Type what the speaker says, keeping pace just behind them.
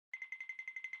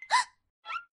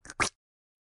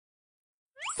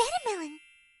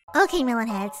Okay,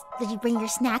 melonheads. Did you bring your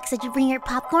snacks? Did you bring your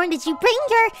popcorn? Did you bring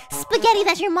your spaghetti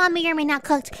that your mom may or may not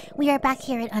cooked? We are back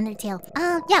here at Undertale.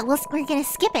 Yeah, we're gonna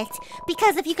skip it.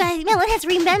 Because if you guys, melonheads,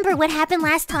 remember what happened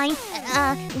last time.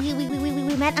 We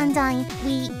met Undyne.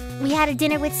 We had a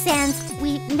dinner with Sans.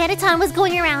 Mettaton was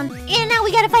going around. And now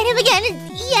we gotta fight him again.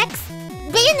 EX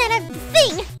Bayonetta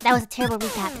thing! That was a terrible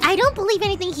recap. I don't believe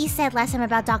anything he said last time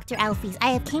about Dr. Alphys.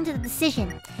 I have came to the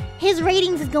decision. His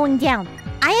ratings is going down.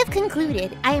 I have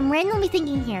concluded. I am randomly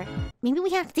thinking here. Maybe we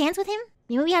have to dance with him?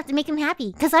 Maybe we have to make him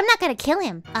happy. Because I'm not gonna kill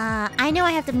him. I know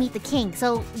I have to meet the king.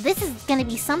 So this is gonna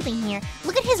be something here.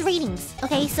 Look at his ratings.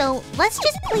 Okay, so let's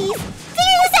just please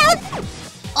figure this out!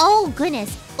 Oh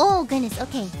goodness. Oh goodness.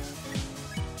 Okay.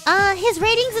 His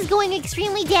ratings is going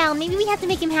extremely down. Maybe we have to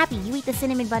make him happy. You eat the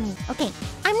cinnamon bunny. Okay.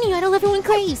 I'm the idol everyone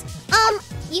craves.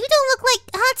 You don't look like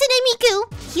Hatsune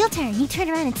Miku. Heel turn. You turn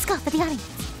around and scoff at the audience.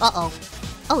 Uh-oh.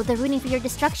 Oh, they're rooting for your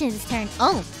destruction is his turn.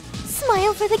 Oh.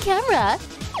 Smile for the camera.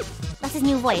 That's his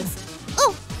new voice.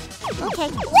 Oh. Okay.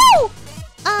 Woo!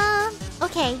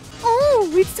 Okay.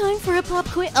 Oh, it's time for a pop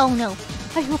quiz. Oh, no.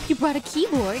 I hope you brought a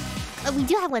keyboard. We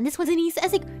do have one. This one's an easy.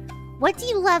 What do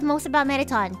you love most about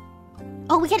Mettaton?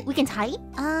 Oh, we can type?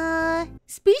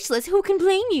 Speechless, who can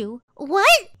blame you?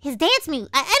 What? His dance move.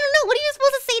 I don't know. What are you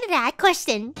supposed to say to that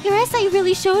question? Your essay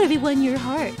really showed everyone your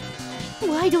heart.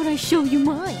 Why don't I show you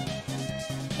mine?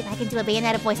 If I can do a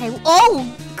Bayonetta voice, oh,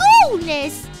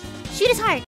 goodness! Shoot his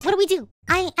heart. What do we do?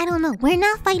 I don't know. We're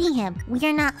not fighting him. We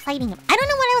are not fighting him. I don't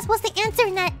know what I was supposed to answer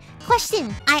in that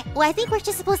question. I think we're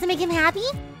just supposed to make him happy.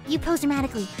 You pose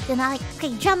dramatically. Then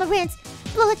okay, drama rinse.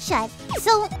 Fluttershy.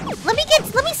 So let me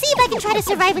see if I can try to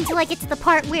survive until I get to the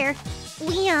part where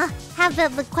we have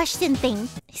the question thing.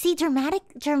 See, dramatic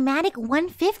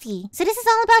 150. So this is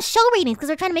all about show ratings because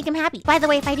we're trying to make him happy. By the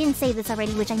way, if I didn't say this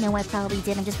already, which I know I probably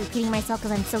did, I'm just repeating myself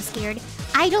because I'm so scared.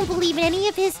 I don't believe in any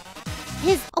of his.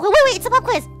 Oh wait, it's a pop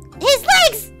quiz. His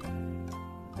legs.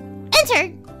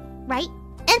 Enter. Right.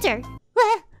 Enter.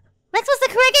 Next was the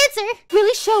correct answer.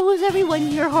 Really shows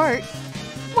everyone your heart.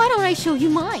 Why don't I show you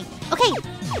mine? Okay,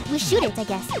 we shoot it, I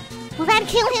guess. Will that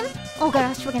kill him? Oh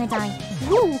gosh, we're gonna die.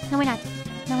 Woo! No, we're not.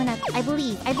 No, we're not. I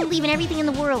believe in everything in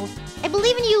the world. I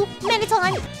believe in you,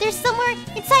 Mettaton. There's somewhere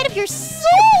inside of your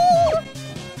soul.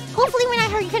 Hopefully we're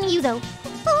not hurting you, though.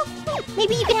 Oh,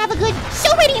 maybe you can have a good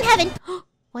show rating in heaven.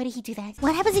 Why did he do that?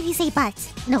 What happens if you say but?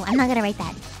 No, I'm not gonna write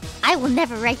that. I will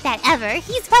never write that ever.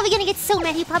 He's probably gonna get so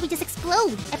mad he'll probably just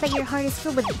explode. I bet your heart is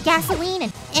filled with gasoline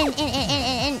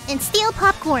and steel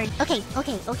popcorn. Okay. I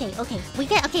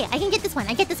can get this one.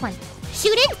 I get this one.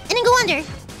 Shoot it and then go under.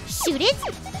 Shoot it,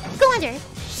 go under.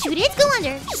 Shoot it, go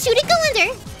under. Shoot it, go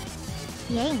under.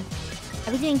 Yay.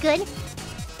 Are we doing good?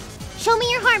 Show me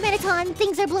your heart, Mettaton.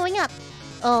 Things are blowing up.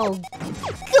 Oh,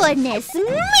 goodness me!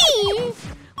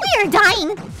 We are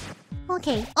dying.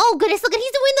 Okay. Oh goodness, look at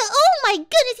he's doing the. Oh my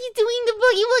goodness, he's doing the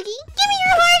boogie woogie. Give me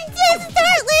your heart, just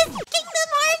Heartless. Kingdom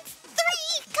Hearts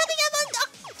 3 coming up on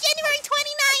January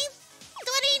 29th,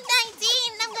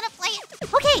 2019. I'm gonna play it.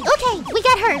 Okay, we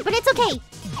got hurt, but it's okay.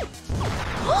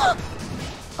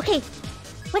 Okay,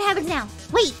 what happens now?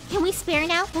 Wait, can we spare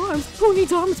now? Arms, who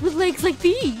needs arms with legs like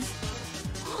these?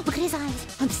 Look at his eyes.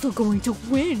 I'm still going to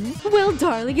win. Well,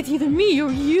 darling, it's either me or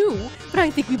you. But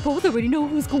I think we both already know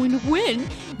who's going to win.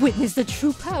 Witness the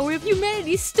true power of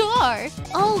humanity's star.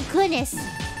 Oh, goodness.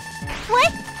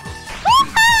 What?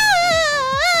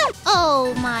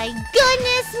 Oh, my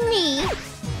goodness me.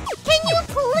 Can you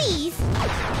please?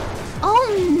 Oh,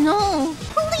 no.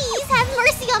 Please have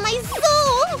mercy on my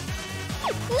soul.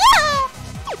 No!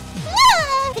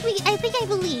 I think I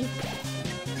believe.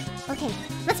 Okay,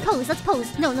 let's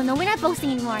pose. No, we're not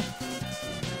boasting anymore.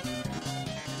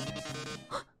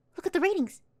 Look at the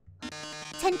ratings.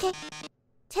 10K.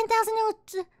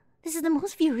 10,000. This is the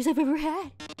most viewers I've ever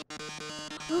had.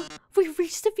 We've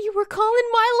reached a viewer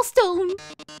calling milestone.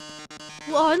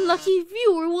 One lucky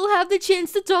viewer will have the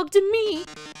chance to talk to me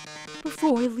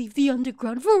before I leave the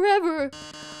underground forever.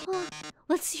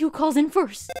 Let's see who calls in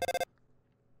first.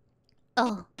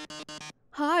 Oh.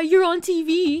 Hi, you're on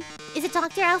TV. Is it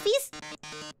Dr. Alphys?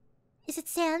 Is it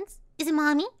Sans? Is it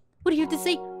Mommy? What do you have to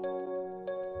say?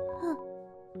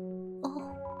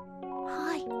 Oh.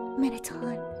 Hi,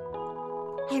 Mettaton.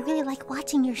 I really like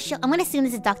watching your show. I'm gonna assume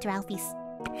this is Dr. Alphys.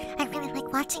 I really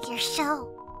like watching your show.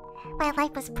 My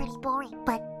life was pretty boring,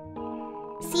 but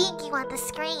seeing you on the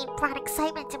screen brought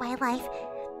excitement to my life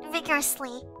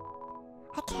vigorously.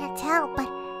 I can't tell, but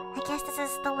I guess this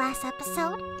is the last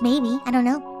episode? Maybe, I don't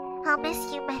know. I'll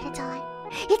miss you, Mettaton.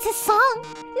 It's a song!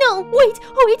 No, wait!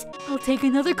 I'll take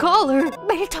another caller.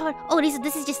 Mettaton! Oh,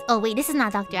 this is just... Oh, wait, this is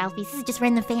not Dr. Alphys. This is just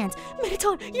random fans.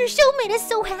 Mettaton, your show made us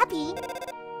so happy.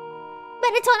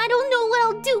 Mettaton, I don't know what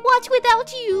I'll do. Watch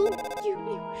without you.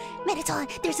 Mettaton,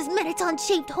 there's this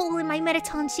Mettaton-shaped hole in my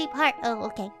Mettaton-shaped heart. Oh,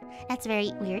 okay. That's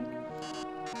very weird.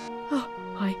 Oh,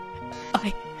 I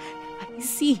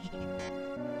see.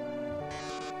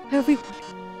 Everyone,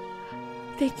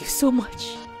 thank you so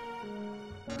much.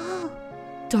 Oh.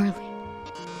 Darling,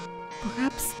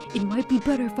 perhaps it might be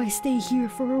better if I stay here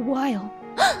for a while.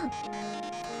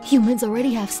 Humans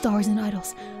already have stars and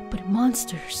idols, but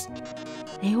monsters,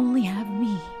 they only have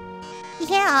me.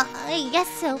 Yeah, I guess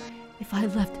so. If I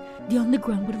left, the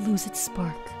underground would lose its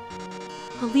spark.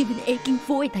 I'll leave an aching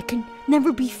void that can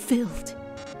never be filled.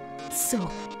 So,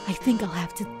 I think I'll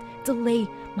have to delay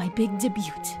my big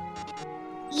debut.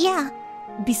 Yeah.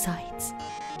 Besides,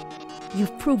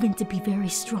 you've proven to be very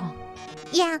strong.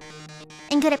 Yeah,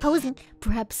 and good at posing.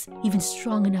 Perhaps even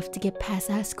strong enough to get past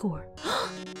Ascor.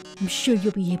 I'm sure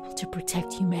you'll be able to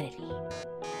protect humanity.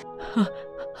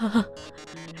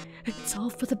 It's all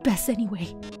for the best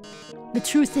anyway. The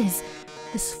truth is,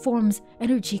 this form's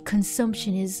energy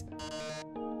consumption is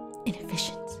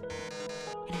inefficient.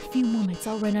 In a few moments,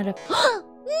 I'll run out of... No!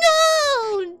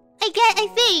 I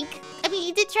think. I mean,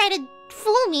 you did try to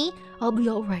fool me. I'll be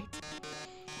alright.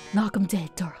 Knock 'em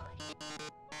dead, darling.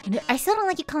 And I still don't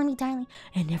like you calling me darling.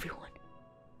 And everyone,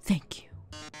 thank you.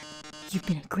 You've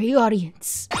been a great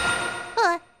audience.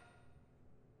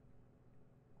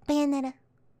 Bayonetta.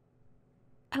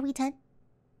 Are we done?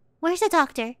 Where's the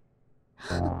doctor?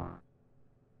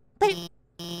 But...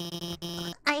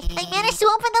 I managed to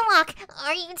open the lock.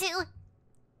 Are you too?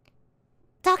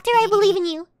 Doctor, I believe in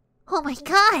you. Oh my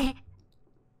god.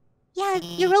 Yeah,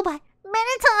 you're a robot.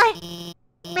 Mettaton!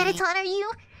 Mettaton, are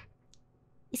you?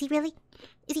 Is he really?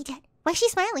 Is he dead? Why is she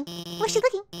smiling? Where's she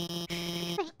looking?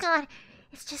 Thank god.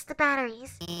 It's just the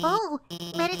batteries. Oh,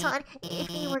 Mettaton,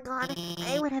 if you were gone,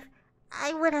 I would have...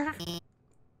 I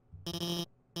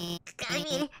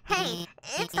mean, hey,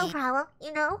 it's no problem,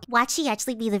 you know? Watch she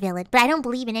actually be the villain, but I don't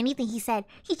believe in anything he said.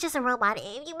 He's just a robot.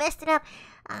 If you messed it up,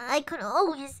 I could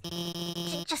always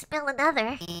just build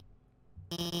another.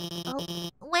 Oh,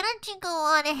 why don't you go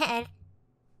on ahead?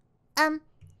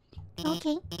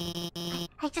 Okay.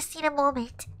 I just need a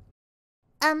moment.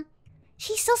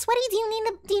 She's so sweaty. Do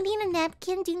you need a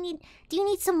napkin? Do you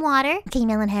need some water? Okay,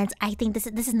 melonheads. I think this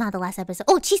is not the last episode.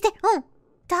 Oh, she's there. Oh,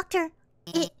 doctor.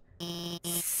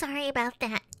 Sorry about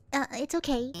that. It's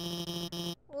okay.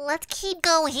 Let's keep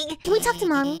going. Can we talk to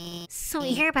mommy? So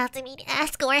you're about to meet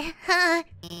Ascor, huh?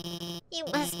 You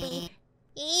must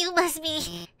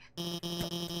be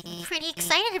pretty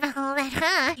excited about all that,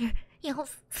 huh? You'll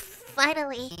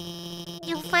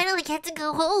finally get to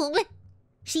go home.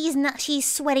 She's not.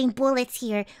 She's sweating bullets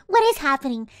here. What is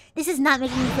happening? This is not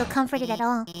making me feel comforted at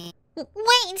all.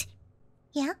 Wait.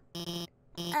 Yeah.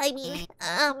 I mean,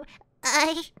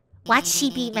 Watch she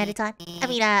beat Mettaton. I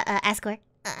mean, Ascor.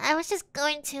 I was just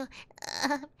going to,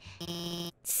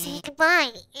 say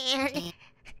goodbye and...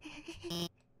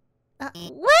 what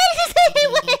is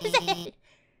it? What is it?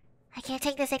 I can't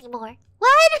take this anymore.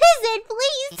 What is it?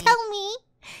 Please tell me.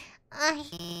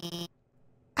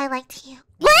 I liked you.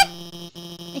 What?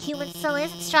 A human soul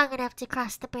isn't strong enough to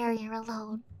cross the barrier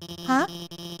alone. Huh?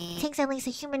 It takes at least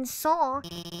a human soul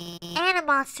and a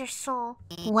monster soul.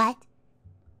 What?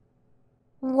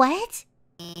 What?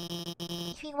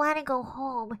 If you want to go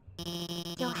home,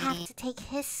 you'll have to take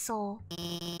his soul.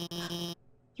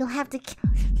 You'll have to...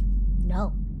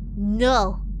 No.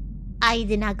 No. I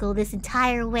did not go this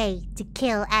entire way to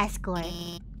kill Ascor.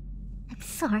 I'm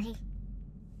sorry.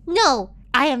 No,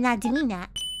 I am not doing that.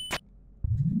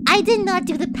 I did not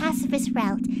do the pacifist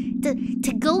route.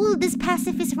 To go this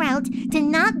pacifist route, to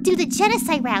not do the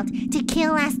genocide route, to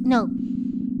kill No.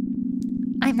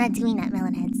 I'm not doing that,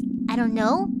 melonheads. I don't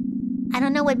know. I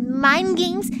don't know what mind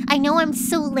games. I know I'm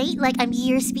so late, like I'm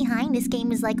years behind. This game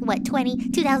is like, what,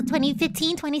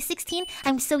 2015, 2016?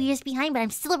 I'm so years behind, but I'm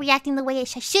still reacting the way I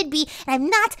should be, and I'm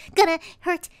not gonna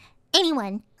hurt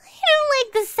anyone. I don't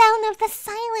like the sound of the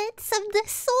silence of the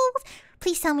souls.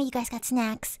 Please tell me you guys got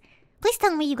snacks. Please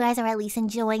tell me you guys are at least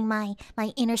enjoying my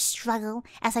inner struggle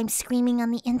as I'm screaming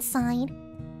on the inside.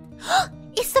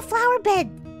 It's the flower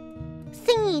bed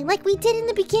thingy, like we did in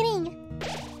the beginning.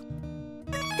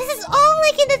 This is all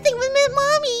like in the thing with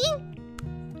Mommy.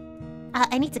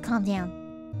 I need to calm down.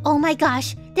 Oh my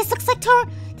gosh, this looks like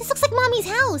Mommy's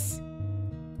house.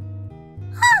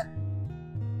 Huh?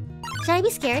 Should I be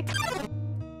scared?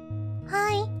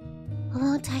 Hi. A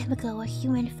long time ago, a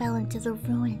human fell into the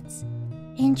ruins.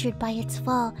 Injured by its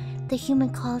fall, the human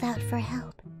called out for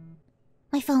help.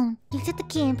 My phone. You took the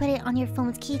key and put it on your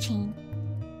phone's keychain.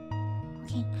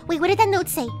 Okay. Wait, what did that note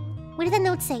say? What did that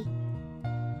note say?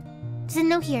 There's a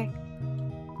note here.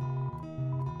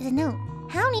 There's a note.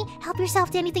 Howdy, help yourself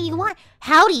to anything you want.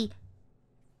 Howdy.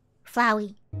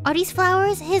 Flowey. Are these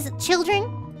flowers his children?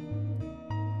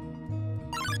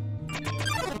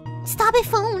 Stop it,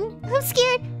 phone. I'm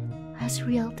scared.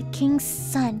 Asriel, the king's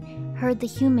son, heard the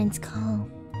humans call.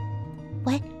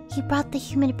 What? He brought the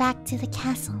human back to the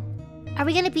castle. Are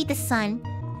we gonna beat the sun?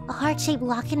 A heart-shaped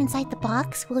locket inside the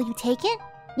box? Will you take it?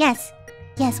 Yes.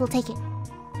 Yes, we'll take it.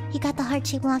 He got the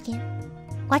heart-shaped locket.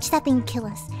 Watch that thing kill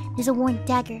us. There's a worn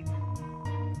dagger.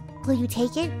 Will you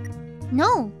take it?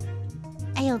 No.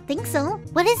 I don't think so.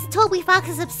 What is Toby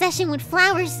Fox's obsession with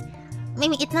flowers?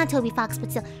 Maybe it's not Toby Fox,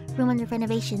 but still. Room under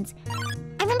renovations. I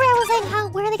remember I was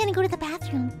like, where are they gonna go to the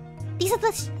bathroom? These are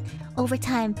the... Over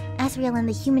time, Asriel and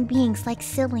the human beings like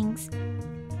siblings.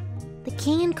 The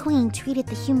king and queen treated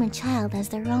the human child as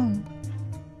their own.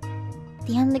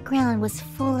 The underground was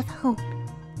full of hope.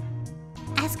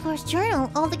 Ascor's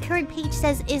journal, all the current page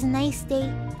says is a nice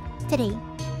day today.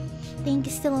 The ink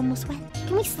is still almost wet.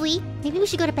 Can we sleep? Maybe we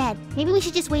should go to bed. Maybe we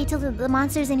should just wait till the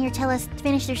monsters in here tell us to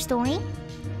finish their story.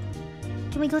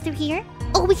 Can we go through here?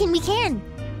 Oh, we can!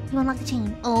 You unlock the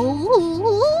chain.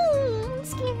 Oh, I'm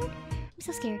scared. I'm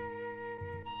so scared.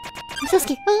 I'm so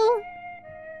scared. Oh.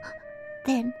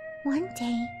 Then, one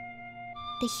day,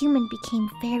 the human became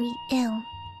very ill.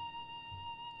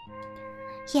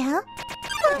 Yeah?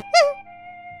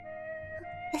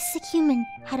 The sick human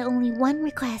had only one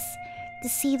request, to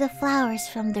see the flowers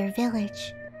from their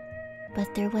village.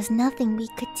 But there was nothing we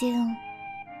could do.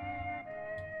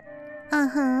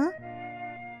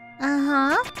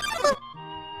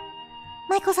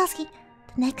 Michael Zosky,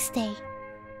 the next day,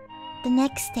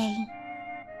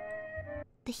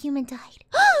 the human died.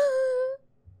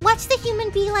 Watch the human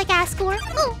be like Ascor.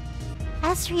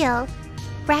 Asriel,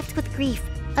 racked with grief,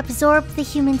 absorbed the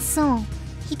human soul.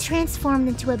 He transformed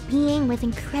into a being with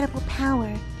incredible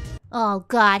power. Oh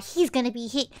god, he's gonna be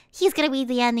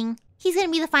the ending. He's gonna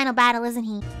be the final battle, isn't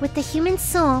he? With the human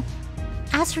soul,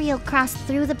 Asriel crossed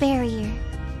through the barrier.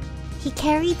 He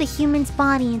carried the human's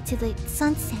body into the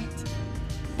sunset,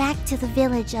 back to the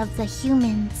village of the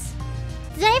humans.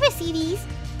 Did I ever see these?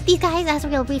 These guys,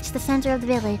 Asriel reached the center of the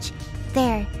village.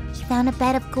 There, he found a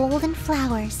bed of golden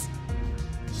flowers.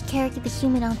 He carried the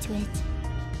human onto it.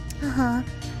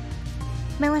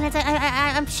 Melonheads,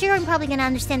 I'm sure I'm probably gonna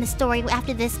understand the story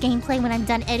after this gameplay when I'm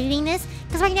done editing this,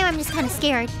 because right now I'm just kind of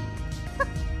scared.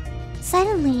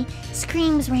 Suddenly,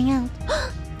 screams rang out.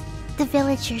 The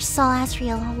villagers saw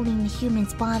Asriel holding the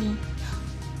human's body.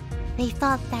 They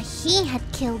thought that he had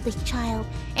killed the child,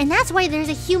 and that's why there's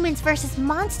a humans versus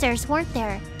monsters, weren't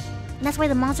there? And that's why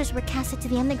the monsters were casted to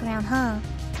the underground, huh?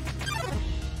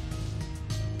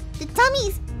 The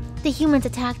dummies! The humans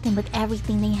attacked him with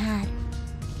everything they had.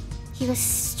 He was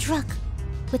struck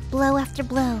with blow after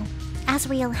blow.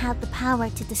 Asriel had the power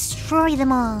to destroy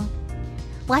them all.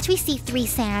 Watch we see 3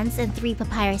 sands and 3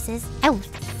 papyruses. Oh,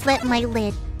 flip my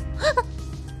lid.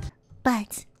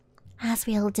 But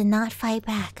Asriel did not fight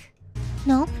back.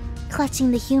 Nope,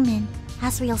 clutching the human,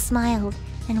 Asriel smiled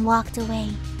and walked away.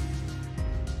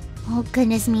 Oh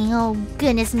goodness me, oh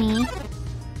goodness me.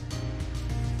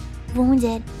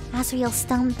 Wounded, Asriel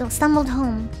stumbled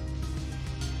home.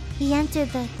 He entered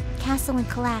the castle and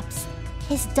collapsed.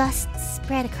 His dust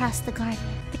spread across the garden.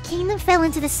 The kingdom fell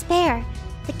into despair.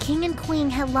 The king and queen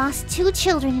had lost 2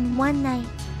 children in one night.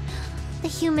 The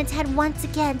humans had once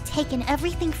again taken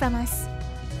everything from us.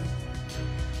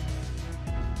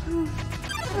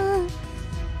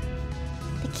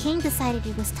 The king decided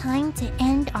it was time to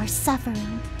end our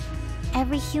suffering.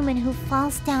 Every human who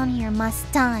falls down here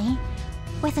must die.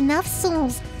 With enough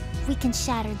souls, we can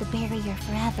shatter the barrier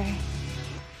forever.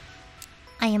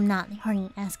 I am not hurting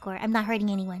Ascor. I'm not hurting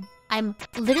anyone. I'm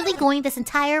literally going this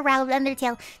entire route of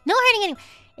Undertale. No hurting anyone.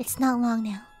 It's not long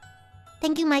now.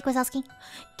 Thank you, Mike Wazowski.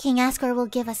 King Ascor will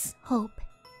give us hope.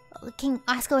 King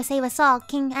Ascor will save us all.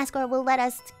 King Ascor will let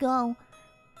us go.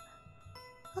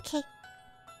 Okay.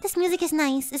 This music is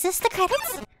nice. Is this the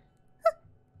credits? Huh.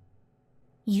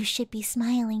 You should be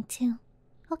smiling too.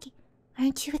 Okay.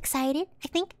 Aren't you excited? I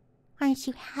think. Aren't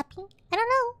you happy? I don't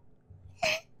know.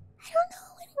 I don't know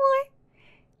anymore.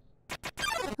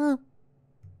 Oh.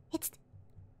 It's...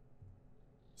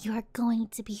 You're going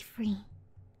to be free.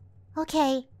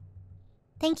 Okay.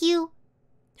 Thank you,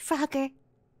 Frogger.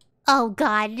 Oh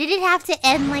god, did it have to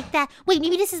end like that? Wait,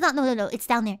 maybe this is not... No. It's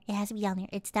down there. It has to be down there.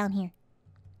 It's down here.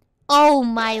 Oh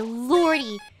my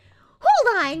lordy.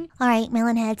 Hold on. Alright,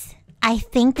 melonheads. I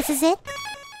think this is it.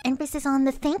 Emphasis on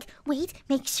the think. Wait,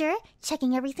 make sure.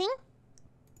 Checking everything.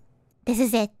 This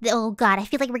is it. Oh god, I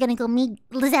feel like we're gonna go meet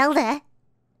Zelda.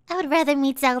 I would rather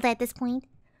meet Zelda at this point.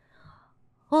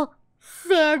 Oh,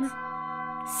 sons.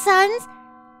 Sons?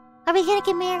 Are we gonna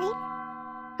get married?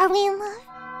 Are we in love?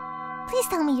 Please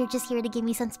tell me you're just here to give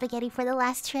me some spaghetti for the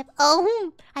last trip.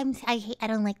 Oh, I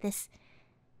don't like this.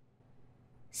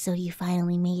 So you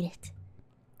finally made it.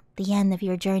 The end of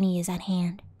your journey is at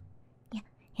hand. Yeah,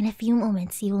 in a few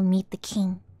moments you will meet the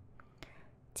king.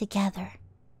 Together,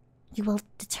 you will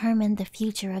determine the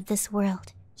future of this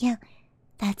world. Yeah,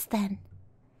 that's then.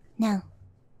 Now,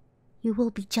 you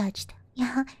will be judged.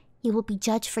 Yeah, you will be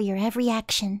judged for your every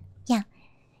action. Yeah,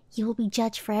 you will be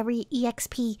judged for every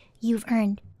EXP you've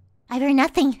earned. I've earned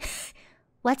nothing.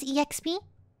 What's EXP?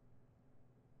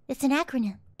 It's an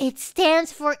acronym. It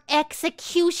stands for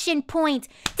execution point.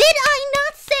 Did I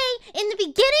not say in the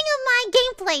beginning of my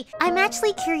gameplay? I'm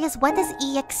actually curious, what does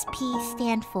EXP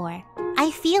stand for?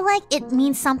 I feel like it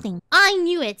means something. I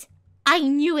knew it. I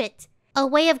knew it. A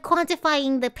way of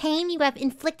quantifying the pain you have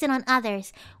inflicted on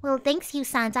others. Well, thanks you,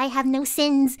 Sans. I have no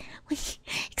sins.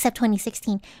 Except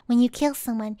 2016. When you kill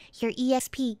someone, your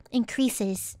EXP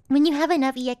increases. When you have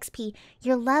enough EXP,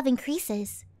 your love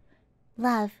increases.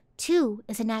 Love, too,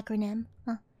 is an acronym.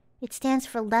 It stands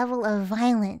for level of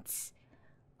violence.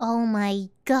 Oh my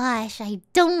gosh, I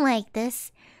don't like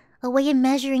this. A way of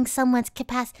measuring someone's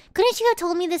capacity. Couldn't you have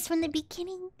told me this from the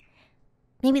beginning?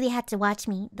 Maybe they had to watch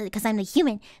me, because I'm the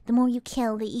human. The more you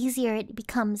kill, the easier it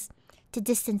becomes to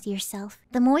distance yourself.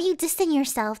 The more you distance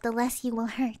yourself, the less you will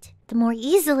hurt. The more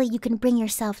easily you can bring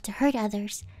yourself to hurt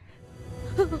others.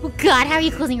 Oh God, how are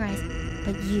you closing your eyes?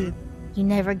 But you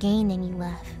never gain any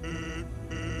love.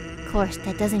 Of course,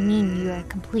 that doesn't mean you are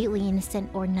completely innocent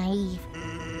or naive.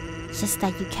 It's just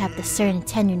that you kept a certain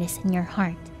tenderness in your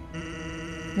heart.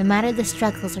 No matter the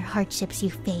struggles or hardships you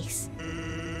face,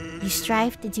 you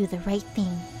strive to do the right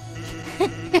thing.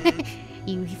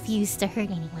 You refused to hurt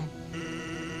anyone.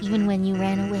 Even when you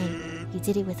ran away, you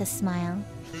did it with a smile.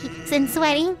 Since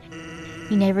sweating?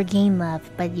 You never gained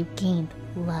love, but you gained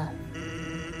love.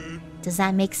 Does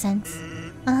that make sense?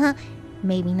 Uh-huh.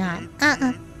 Maybe not.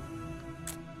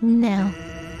 No.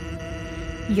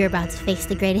 You're about to face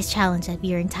the greatest challenge of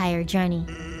your entire journey.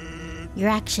 Your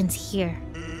actions here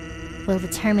will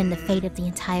determine the fate of the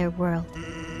entire world.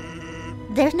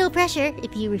 There's no pressure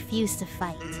if you refuse to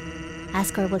fight.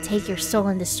 Asgore will take your soul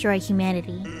and destroy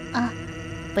humanity.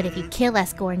 But if you kill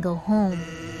Asgore and go home,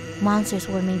 monsters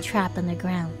will remain trapped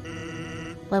underground.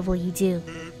 What will you do?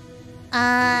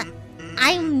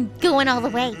 I'm going all the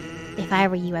way. If I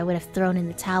were you, I would have thrown in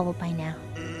the towel by now.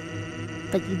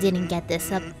 But you didn't get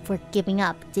this up for giving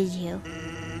up, did you?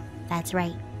 That's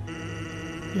right.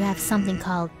 You have something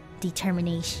called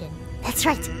determination. That's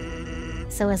right.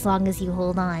 So as long as you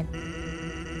hold on,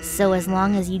 so as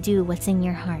long as you do what's in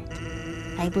your heart,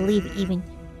 I believe even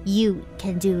you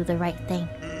can do the right thing.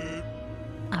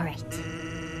 Alright.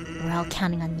 We're all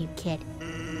counting on you, kid.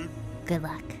 Good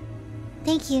luck.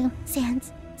 Thank you,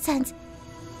 Sans. Sans.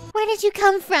 Where did you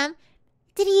come from?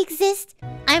 Did he exist?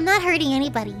 I'm not hurting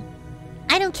anybody.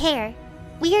 I don't care.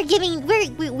 We are giving...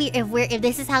 If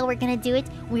this is how we're gonna do it,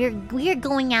 we're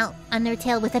going out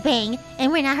Undertale with a bang,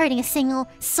 and we're not hurting a single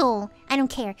soul. I don't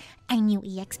care. I knew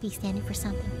EXP standing for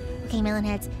something. Okay,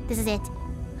 melonheads, this is it.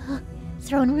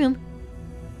 Throne room.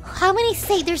 How many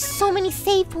save? There's so many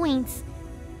save points.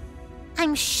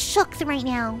 I'm shook right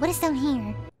now. What is down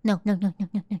here? No.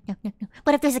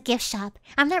 What if there's a gift shop?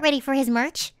 I'm not ready for his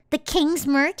merch. The king's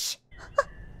merch.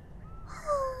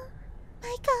 Oh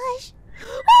my gosh.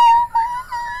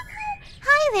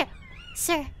 Hi there,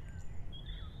 sir.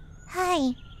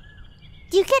 Hi.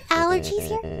 Do you get allergies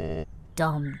here?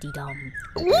 Dum-de-dum.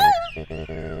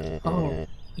 Oh,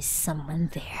 is someone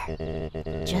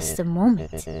there? Just a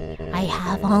moment. I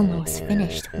have almost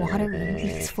finished watering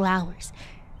these flowers.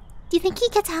 Do you think he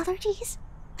gets allergies?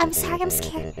 I'm sorry, I'm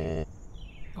scared.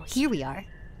 Oh, here we are.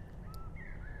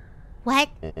 What?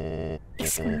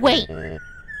 Wait.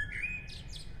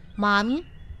 Mommy?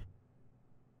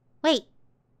 Wait.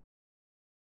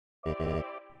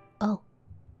 Oh.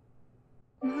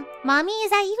 Mommy,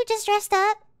 is that you just dressed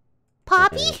up?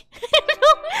 Poppy?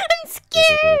 I'm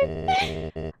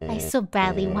scared! I so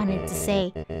badly wanted to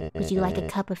say, would you like a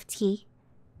cup of tea?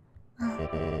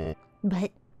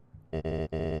 But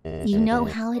you know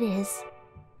how it is.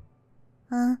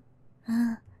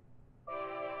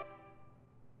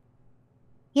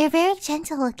 You're very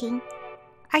gentle looking.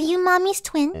 Are you Mommy's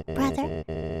twin brother?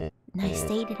 Nice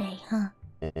day today, huh?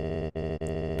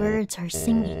 Birds are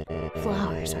singing,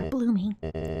 flowers are blooming.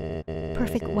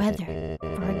 Perfect weather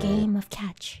for a game of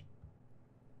catch.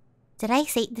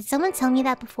 Did someone tell me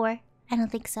that before? I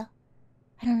don't think so.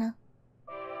 I don't know.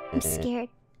 I'm scared.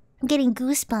 I'm getting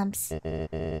goosebumps.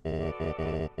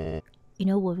 You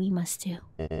know what we must do?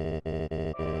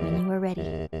 When you are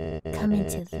ready, come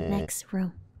into the next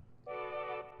room.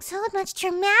 So much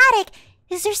dramatic.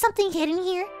 Is there something hidden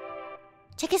here?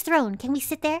 Check his throne. Can we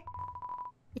sit there?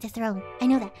 It's a throne. I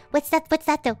know that. What's that? What's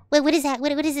that though? Wait, what is that?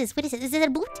 What is this? What is it? Is it a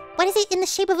boot? Why is it in the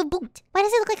shape of a boot? Why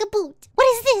does it look like a boot? What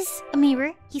is this? A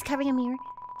mirror. He's covering a mirror.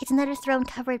 It's another throne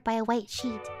covered by a white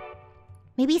sheet.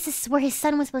 Maybe it's where his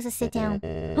son was supposed to sit down.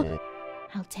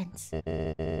 How tense.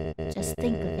 Just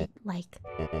think of it like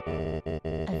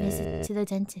a visit to the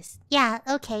dentist. Yeah,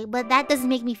 okay, but that doesn't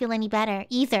make me feel any better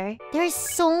either. There's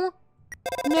so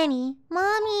many.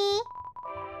 Mommy!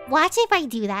 Watch if I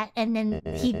do that and then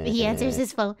he answers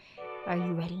his phone. Are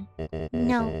you ready?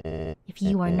 No. If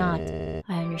you are not,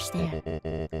 I understand.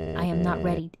 I am not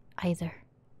ready either.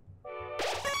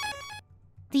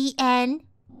 The end.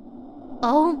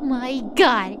 Oh my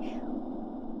god.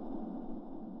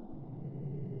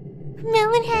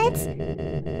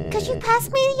 Melonheads, could you pass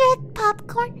me your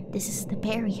popcorn? This is the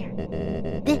barrier.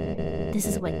 This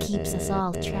is what keeps us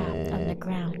all trapped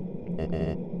underground.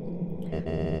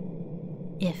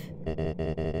 If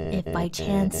by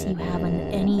chance you have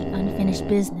any unfinished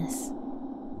business,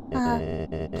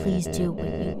 please do what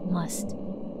you must.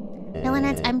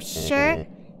 Melonheads, I'm sure.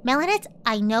 Melonheads,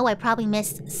 I know I probably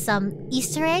missed some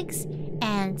Easter eggs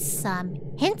and some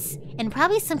hints and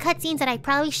probably some cutscenes that I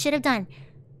probably should have done.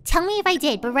 Tell me if I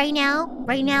did, but right now,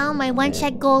 my one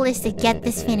check goal is to get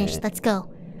this finished. Let's go.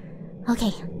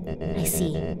 Okay, I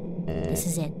see. This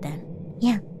is it then.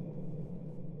 Yeah.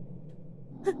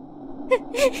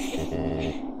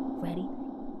 Ready?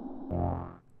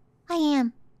 I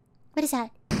am. What is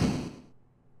that?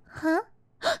 Huh?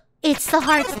 It's the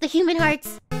hearts, the human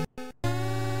hearts.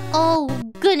 Oh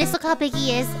goodness, look how big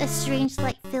he is. A strange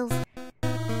light fills.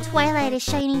 Twilight is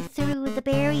shining through the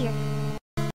barrier.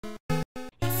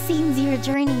 It seems your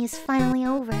journey is finally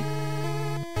over.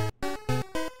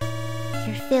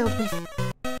 You're filled with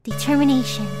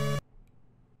determination.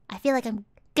 I feel like I'm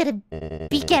gonna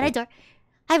beat Ganondorf.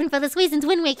 I haven't felt this way since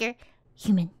Wind Waker.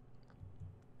 Human.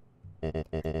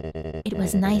 It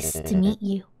was nice to meet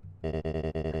you.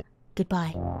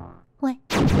 Goodbye. What?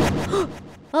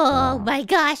 Oh my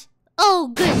gosh!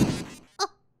 Oh good. Oh,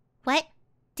 what?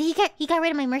 Did he got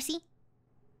rid of my mercy?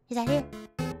 Is that it?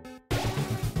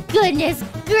 Goodness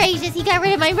gracious! He got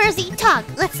rid of my mercy. Talk.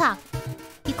 Let's talk.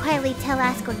 You quietly tell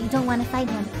Asgore you don't want to fight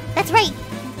him. That's right.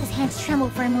 His hands tremble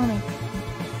for a moment.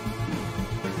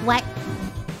 What?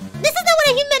 This is not what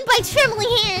I meant by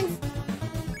trembling hands.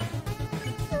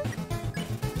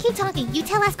 Keep talking. You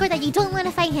tell Asgore that you don't want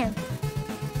to fight him.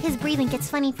 His breathing gets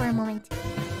funny for a moment.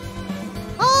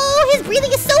 Oh, his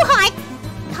breathing is so hot!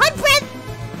 Hot breath!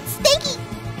 Stinky!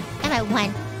 I'm at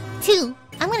 1. 2.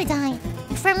 I'm gonna die.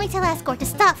 You firmly tell Asgore to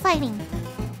stop fighting.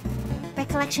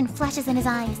 Recollection flashes in his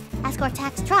eyes. Asgore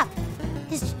attacks drop.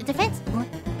 His defense... What?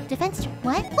 Defense...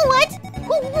 What? What?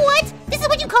 What? This is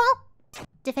what you call...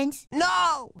 Defense?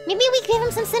 No! Maybe we give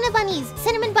him some cinnamon bunnies.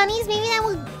 Cinnamon bunnies, maybe that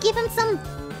will give him some...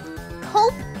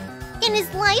 hope in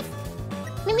his life.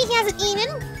 Maybe he hasn't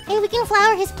eaten. Maybe we can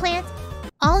flower his plant.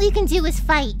 All you can do is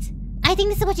fight. I think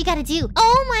this is what you gotta do.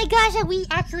 Oh my gosh, we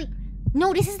actually...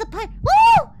 No, this is the pun.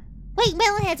 Woo! Wait,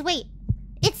 Melonheads, wait.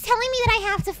 It's telling me that I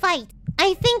have to fight.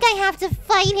 I think I have to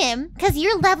fight him, because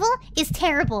your level is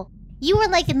terrible. You were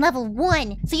like in level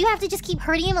 1, so you have to just keep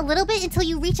hurting him a little bit until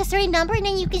you reach a certain number, and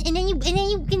then you can... And then you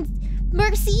can...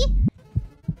 Mercy?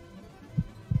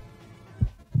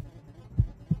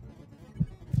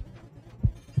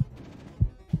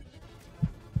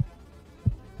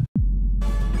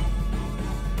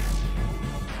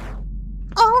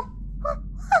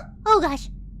 Oh gosh.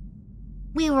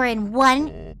 We were in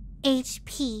 1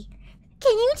 HP.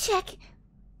 Can you check?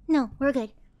 No, we're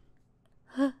good.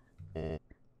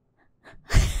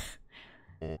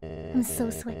 I'm so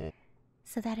sweaty.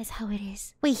 So that is how it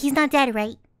is. Wait, he's not dead,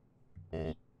 right?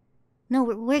 No,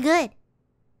 we're good.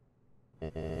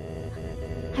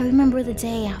 I remember the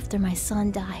day after my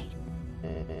son died.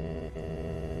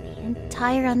 The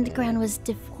entire underground was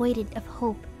devoid of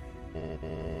hope.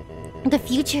 The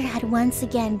future had once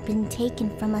again been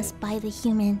taken from us by the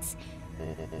humans.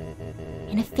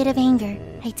 In a fit of anger,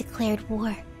 I declared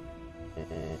war.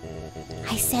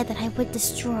 I said that I would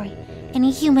destroy any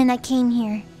human that came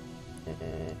here.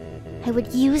 I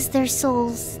would use their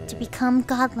souls to become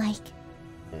godlike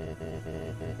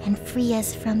and free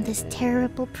us from this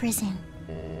terrible prison.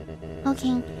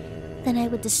 Okay, then I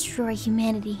would destroy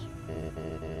humanity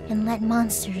and let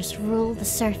monsters rule the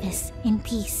surface in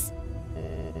peace.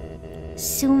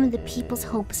 Soon the people's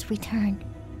hopes returned.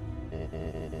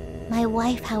 My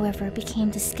wife, however,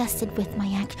 became disgusted with my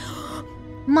act.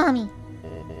 Mommy!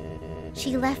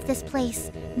 She left this place,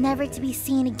 never to be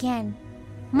seen again.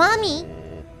 Mommy!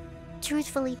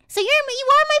 Truthfully, so you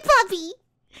are my puppy!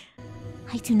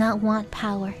 I do not want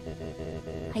power.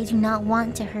 I do not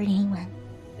want to hurt anyone.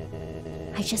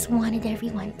 I just wanted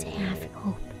everyone to have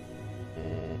hope.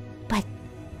 But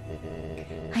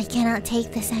I cannot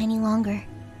take this any longer.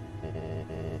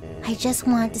 I just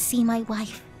want to see my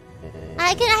wife.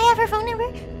 Can I have her phone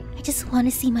number? I just want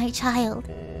to see my child.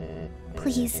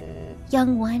 Please,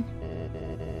 young one.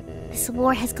 This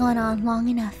war has gone on long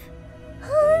enough.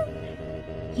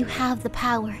 You have the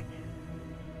power.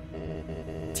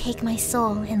 Take my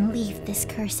soul and leave this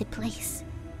cursed place.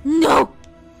 No!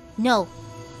 No.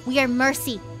 We are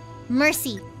mercy.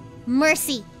 Mercy.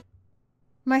 Mercy.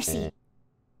 Mercy.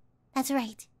 That's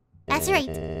right. That's right.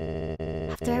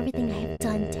 After everything I have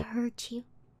done to hurt you.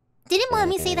 Didn't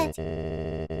Mommy say that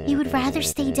you would rather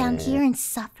stay down here and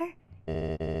suffer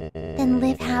than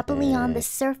live happily on the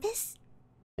surface?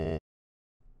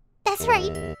 That's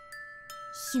right.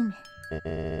 Human.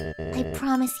 I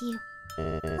promise you,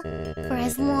 for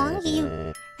as long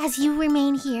as you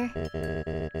remain here,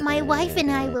 my wife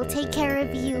and I will take care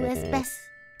of you as best.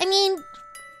 I mean,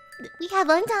 we have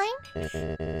Undyne.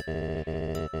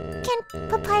 Can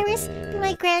Papyrus be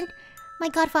my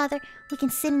godfather? We can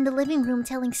sit in the living room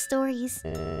telling stories,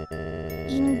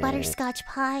 eating butterscotch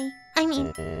pie. I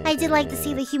mean, I did like to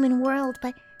see the human world,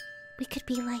 but we could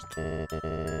be like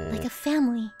a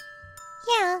family.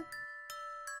 Yeah.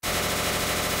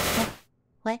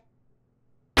 What?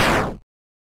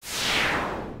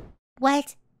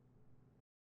 What?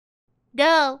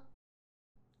 No.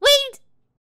 Wait!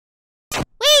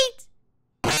 Wait!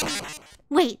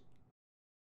 Wait.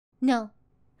 No.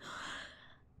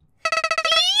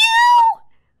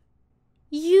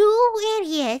 You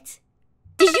idiot!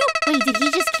 Did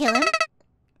he just kill him?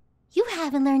 You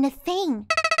haven't learned a thing.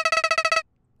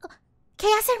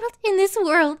 Chaos Emerald in this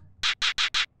world.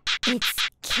 It's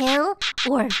kill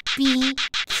or be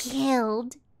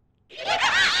killed.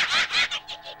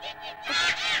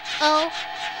 Oh,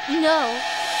 no.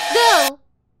 No!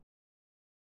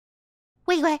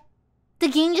 Wait, what? The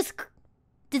game just...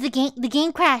 The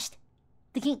game crashed.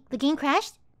 The game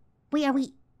crashed? Wait, are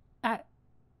we...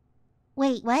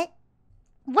 Wait, what?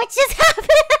 What just happened?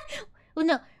 Oh,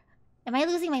 no. Am I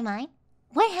losing my mind?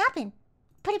 What happened?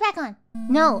 Put it back on.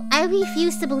 No, I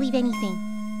refuse to believe anything.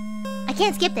 I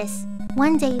can't skip this.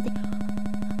 One day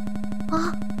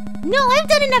Oh, no, I've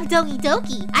done enough Doki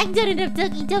Doki. I've done enough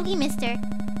Doki Doki, mister.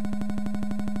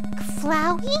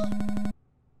 Flowey?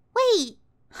 Wait,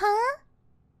 huh?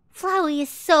 Flowey is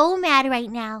so mad right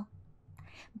now.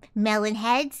 Melon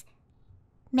heads?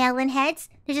 Melon heads?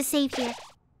 There's a save here.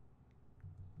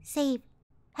 Save.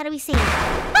 How do we save?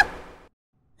 Ah!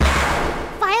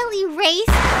 File erase?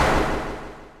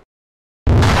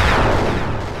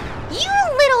 You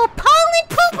little pollen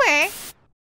pooper!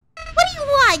 What do you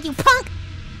want, you punk?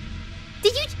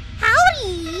 Did you...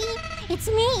 Howdy! It's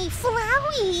me,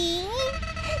 Flowey.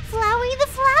 Flowey the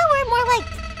flower, more like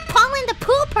Pollen the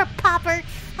pooper popper.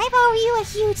 I owe you a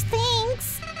huge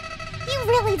thanks. You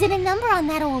really did a number on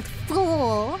that old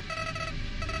fool.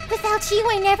 Without you,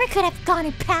 I never could have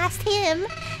gone past him.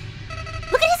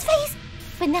 Look at his face!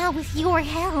 But now with your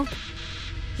help,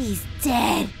 he's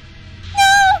dead.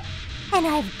 No! And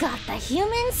I've got the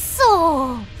human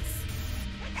souls.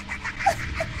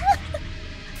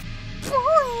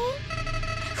 Boy,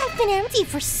 I've been empty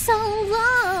for so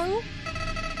long.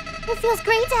 It feels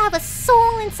great to have a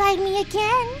soul inside me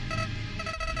again.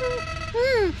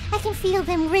 I can feel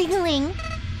them wriggling.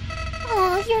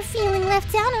 Oh, you're feeling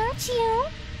left out, aren't you?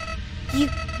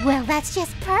 Well, that's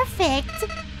just perfect.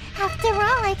 After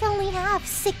all, I only have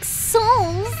 6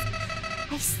 souls.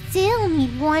 I still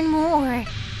need one more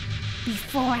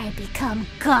before I become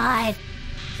God.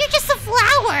 You're just a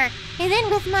flower. And then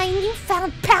with my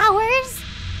newfound powers,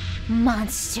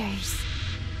 monsters,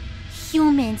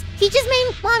 humans. He just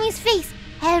made Mommy's face.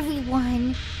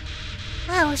 Everyone.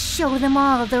 I'll show them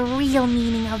all the real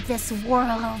meaning of this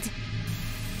world.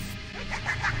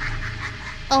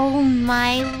 Oh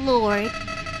my lord.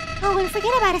 Oh, and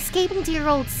forget about escaping to your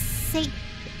old save...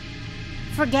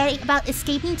 Forget about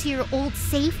escaping to your old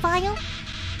save file?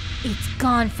 It's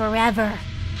gone forever.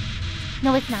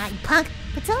 No, it's not, you punk.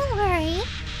 But don't worry.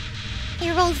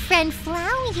 Your old friend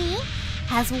Flowey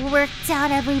has worked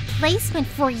out a replacement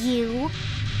for you.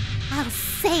 I'll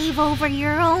save over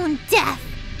your own death.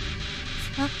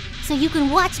 So you can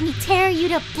watch me tear you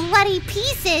to bloody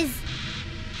pieces.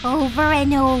 Over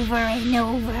and over and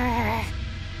over.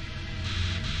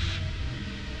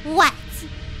 What?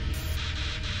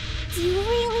 Do you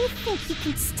really think you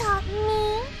can stop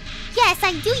me? Yes,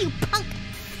 I do, you punk!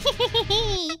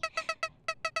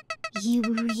 You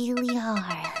really are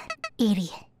an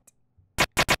idiot.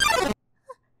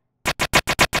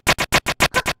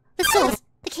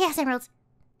 Chaos Emeralds.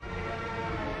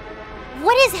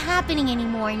 What is happening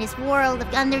anymore in this world of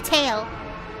Undertale?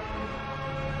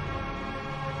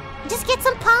 Just get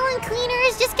some pollen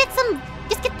cleaners. Just get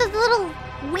the little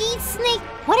weed snake.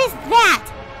 What is that?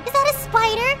 Is that a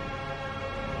spider?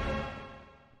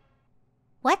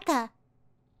 What the?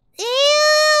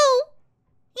 Ew!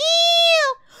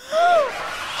 Ew! Ew!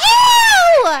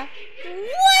 What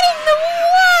in the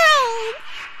world?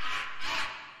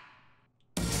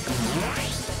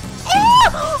 Ew!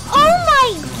 Oh my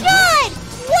god!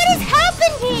 What is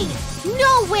happening?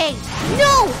 No way!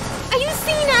 No! Are you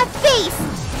seeing that face?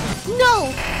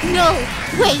 No! No!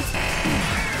 Wait!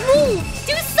 Move!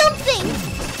 Do something!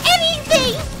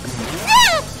 Anything! No!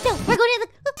 No! We're going to the...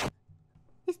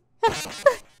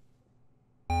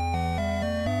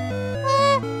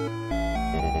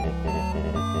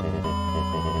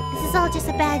 This is all just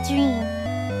a bad dream.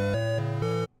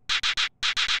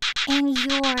 And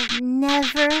you're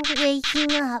never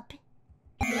waking up.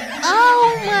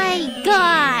 Oh my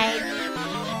god!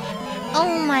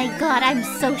 Oh my god, I'm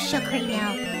so shook right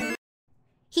now.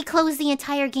 He closed the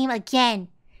entire game again.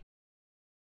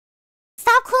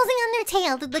 Stop closing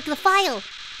Undertale, the file.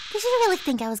 Did you really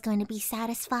think I was going to be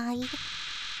satisfied?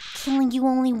 Killing you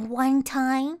only one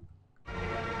time?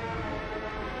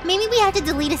 Maybe we have to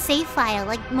delete a save file,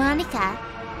 like Monica.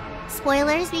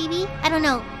 Spoilers, maybe? I don't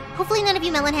know. Hopefully none of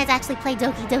you melonheads actually play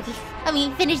Doki Doki.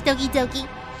 Finish Doki Doki.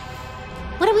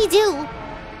 What do we do?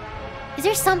 Is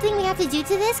there something we have to do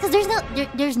to this? Because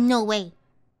there's no way.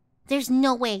 There's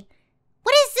no way.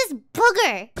 What is this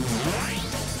booger?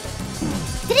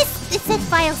 It said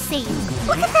file save.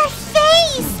 Look at that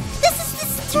face! This is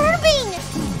disturbing!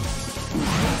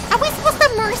 Are we supposed to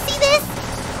mercy this?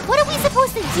 What are we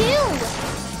supposed to do?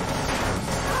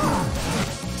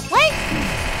 What?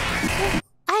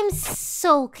 I'm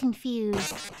so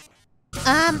confused.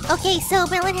 Okay, so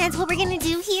melonheads, what we're gonna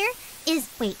do here is...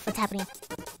 Wait, what's happening?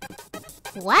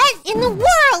 What in the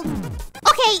world?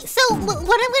 Okay, so what I'm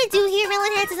gonna do here,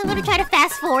 melonheads, is I'm gonna try to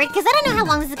fast forward, because I don't know how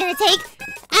long this is gonna take.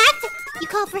 You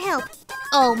call for help.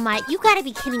 Oh my, you gotta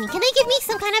be kidding me. Can they give me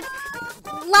some kind of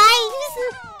lives?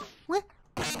 What?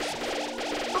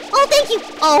 Oh, thank you.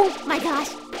 Oh my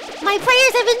gosh. My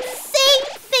prayers have been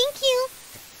saved. Thank you.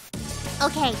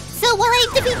 Okay, so while I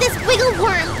defeat this wiggle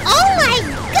worm. Oh my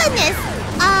goodness.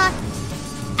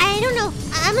 I don't know.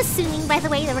 I'm assuming, by the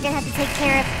way, that we're gonna have to take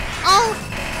care of... Oh.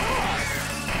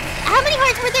 How many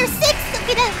hearts were there? 6?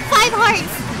 Okay, that's 5 hearts.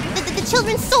 The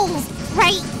children's souls,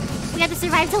 right? We have to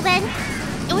survive till then.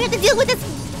 And we have to deal with this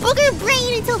booger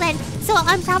brain until then. So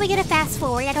I'm probably gonna fast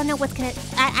forward. I don't know what's gonna...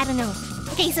 I don't know.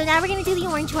 Okay, so now we're gonna do the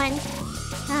orange one.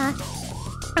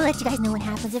 I'll let you guys know what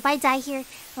happens. If I die here,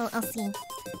 I'll see.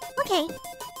 Okay.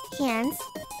 Hands.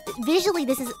 Visually,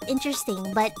 this is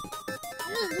interesting, but...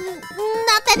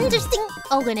 not that interesting.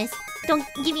 Oh, goodness. Don't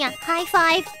give me a high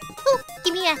five. Ooh,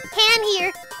 give me a hand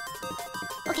here.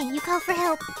 Okay, you call for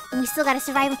help. And we still gotta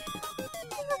survive.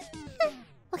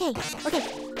 Okay, okay.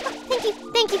 Oh,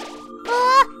 thank you.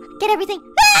 Get everything.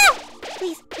 Ah!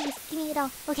 Please, give me it all.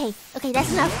 Okay,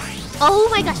 that's enough. Oh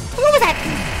my gosh, what was that?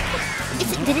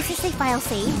 Did it just say file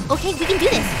save? Okay, we can do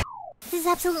this. This is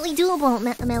absolutely doable,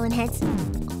 melonheads.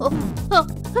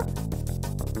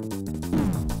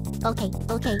 Okay.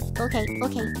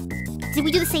 Did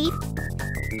we do the save?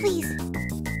 Please,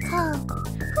 call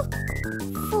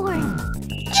for...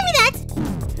 Give me that!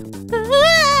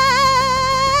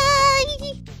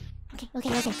 Okay.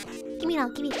 Give me it all.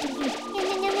 Give me.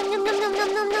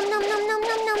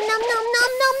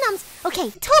 Okay,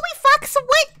 Toby Fox,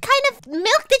 what kind of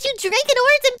milk did you drink in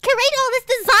order to create all this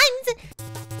designs?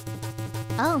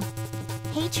 Oh,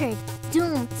 hatred,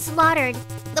 doom, slaughtered.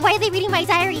 Why are they reading my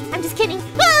diary? I'm just kidding.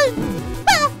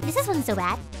 This wasn't so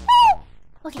bad.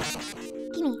 Okay,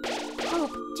 give me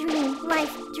hope, dream,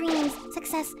 life, dreams,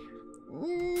 success,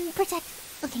 protect.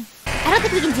 Okay, I don't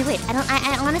think we can do it.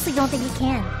 I honestly don't think we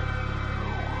can.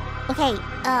 Okay,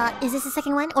 is this the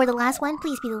second one or the last one?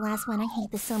 Please be the last one. I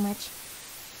hate this so much.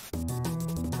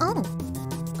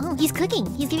 Oh, he's cooking.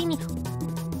 He's giving me...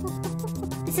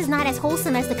 This is not as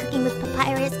wholesome as the cooking with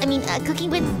papyrus. Cooking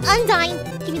with Undyne.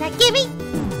 Give me that. Give me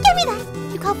that.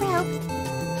 You call for help.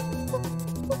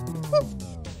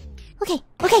 Okay.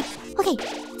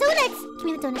 Donuts. Give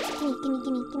me the donuts.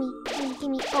 Give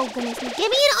me. Oh, goodness. Give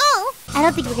me it all. I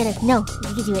don't think we're gonna... No,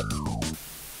 we can do it.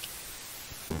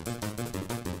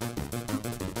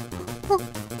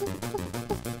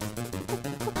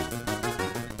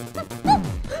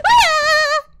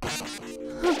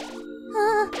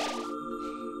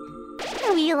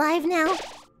 Are we alive now?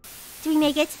 Did we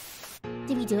make it?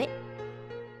 Did we do it?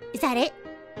 Is that it?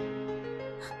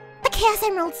 The Chaos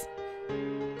Emeralds!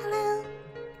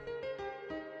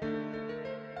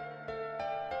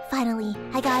 Finally,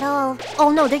 I got all...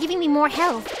 Oh no, they're giving me more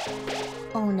health.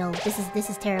 Oh no, this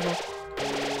is terrible.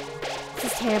 This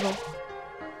is terrible.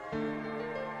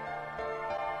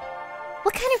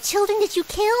 What kind of children did you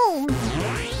kill?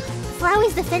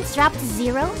 Flowey's defense dropped to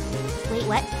 0? Wait,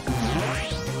 what?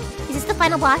 Is this the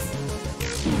final boss?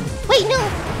 Wait, no!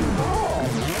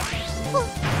 Oh,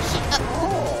 shit.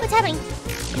 What's happening?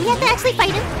 Do we have to actually fight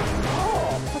him?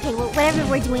 Okay, well, whatever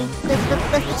we're doing, the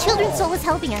children's soul is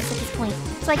helping us at this point.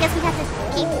 So I guess we have to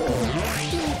keep doing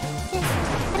this.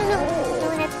 I don't know.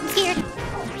 I'm scared.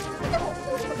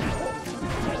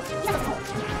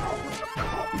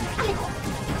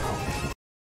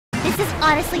 This is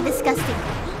honestly disgusting.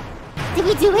 Did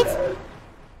we do it?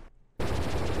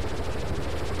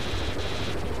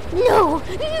 No!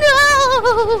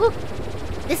 No!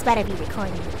 This better be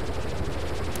recording.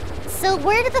 So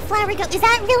where did the flower go? Is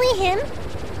that really him?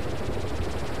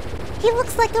 He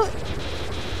looks like a...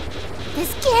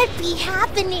 This can't be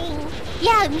happening.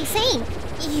 Yeah, me saying.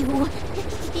 You.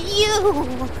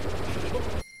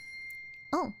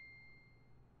 Oh.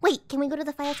 Wait, can we go to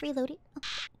the file to reload it? Oh.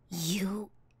 You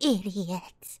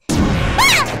idiot.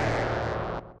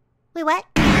 Ah! Wait, what?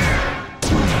 Wait,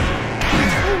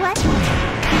 what?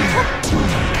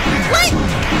 What?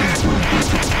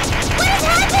 What is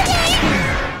happening?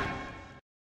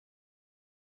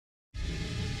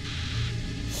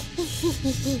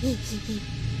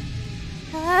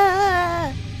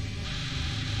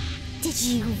 Did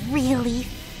you really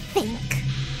think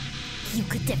you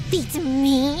could defeat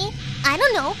me? I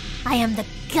don't know. I am the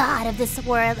god of this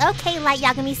world. Okay, Light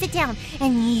Yagami, sit down.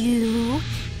 And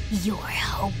you're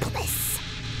hopeless.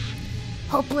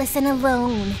 Hopeless and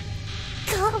alone.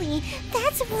 Golly,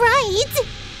 that's right.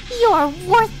 You're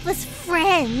worthless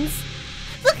friends.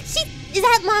 Look, is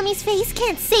that Mommy's face?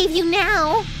 Can't save you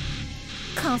now.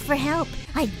 Call for help.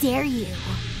 I dare you.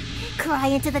 Cry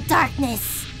into the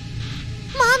darkness.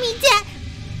 Mommy, Dad.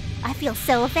 I feel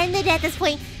so offended at this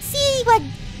point. See what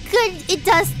good it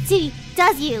does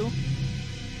you.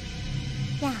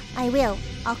 Yeah, I will.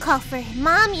 I'll call for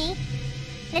Mommy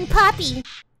and Poppy.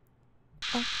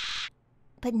 Oh,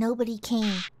 but nobody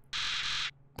came.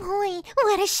 Boy,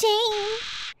 what a shame.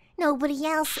 Nobody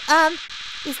else,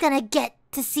 is gonna get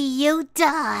to see you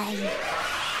die.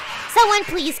 Someone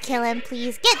please kill him,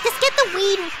 please. Just get the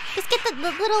weed. Just get the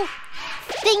little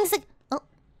things that... Oh.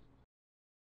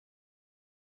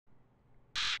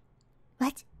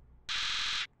 What?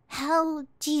 How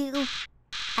do you...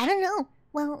 I don't know.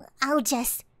 Well, I'll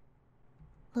just...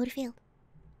 Load field.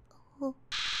 Oh.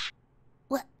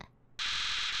 What?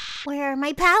 Where are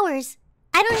my powers?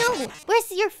 I don't know.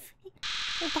 Where's your...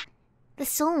 The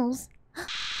souls?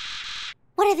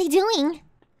 What are they doing?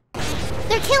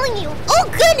 They're killing you! Oh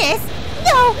goodness!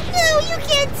 No! No! You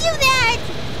can't do that!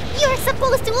 You're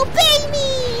supposed to obey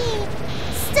me!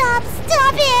 Stop!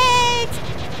 Stop it!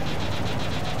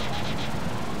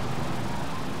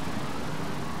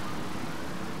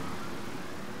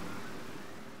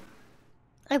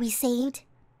 Are we saved?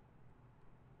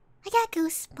 I got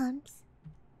goosebumps.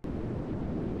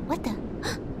 What the?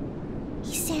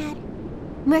 He's sad.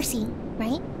 Mercy,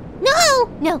 right? No!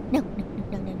 No, no, no,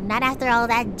 no, no, not after all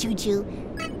that juju.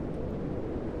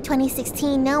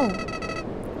 2016, no.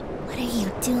 What are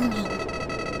you doing?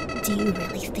 Do you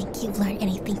really think you've learned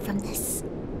anything from this?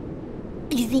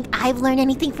 Do you think I've learned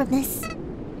anything from this?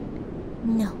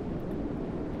 No.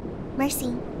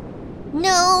 Mercy.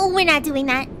 No, we're not doing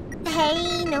that.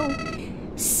 Hey, no.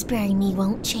 Sparing me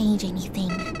won't change anything.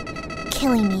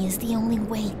 Killing me is the only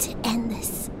way to end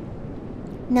this.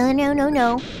 No, no, no,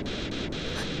 no.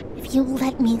 If you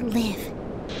let me live,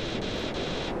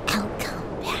 I'll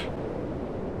come back.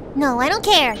 No, I don't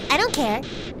care. I don't care.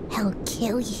 I'll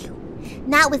kill you.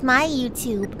 Not with my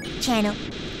YouTube channel.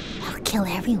 I'll kill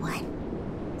everyone.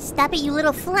 Stop it, you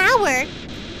little flower.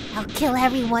 I'll kill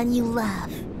everyone you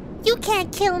love. You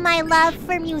can't kill my love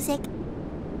for music.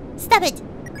 Stop it.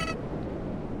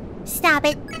 Stop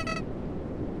it.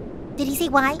 Did he say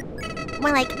why?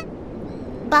 More like,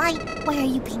 bye. Why are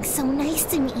you being so nice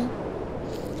to me?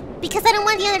 Because I don't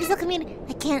want the Undertale community.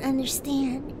 I can't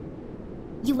understand.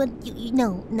 You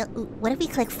no. What if we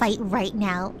click fight right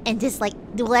now and just like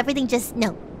do everything just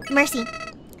no. Mercy.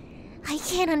 I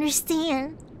can't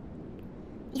understand.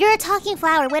 You're a talking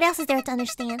flower. What else is there to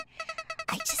understand?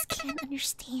 I just can't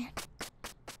understand.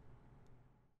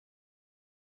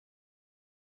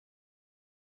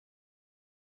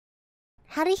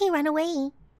 How did he run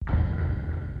away?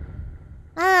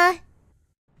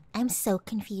 I'm so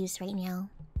confused right now.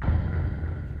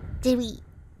 Did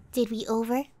we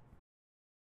over?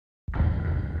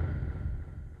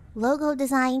 Logo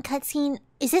design cutscene.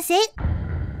 Is this it?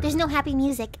 There's no happy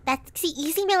music. See,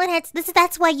 you see, Melonheads?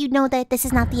 That's why you know that this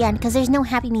is not the end, because there's no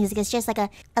happy music. It's just like a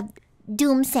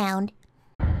doom sound.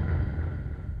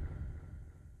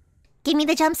 Give me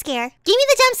the jump scare. Give me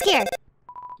the jump scare.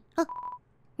 Oh,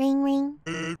 ring ring.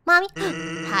 Mommy.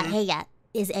 Hi, hey, yeah.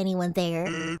 Is anyone there?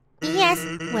 Yes.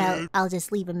 Well, I'll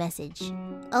just leave a message.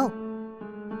 Oh.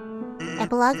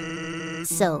 Epilogue.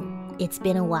 So, it's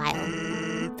been a while.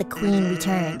 The queen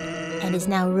returned and is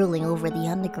now ruling over the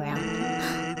underground.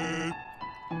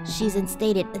 She's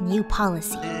instated a new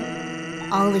policy.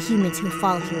 All the humans who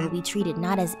fall here will be treated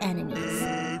not as enemies,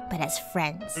 but as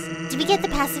friends. Do we get the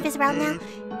pacifist route now?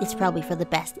 It's probably for the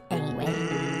best anyway.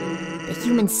 The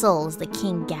human souls the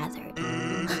king gathered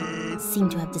seem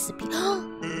to have disappeared.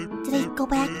 Did they go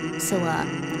back? So,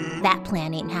 that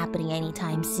plan ain't happening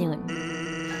anytime soon.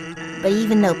 But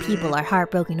even though people are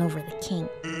heartbroken over the king,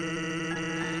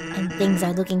 and things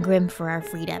are looking grim for our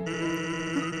freedom,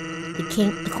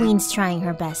 the queen's trying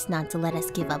her best not to let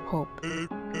us give up hope.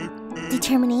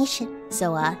 Determination.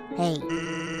 So, hey,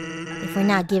 if we're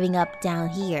not giving up down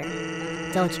here,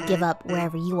 don't you give up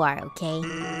wherever you are, okay?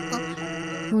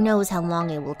 Who knows how long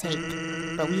it will take,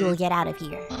 but we will get out of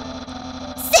here.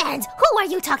 Sans, who are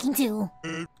you talking to?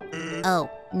 Oh,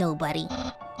 nobody.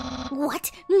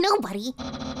 What? Nobody?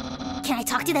 Can I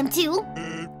talk to them too?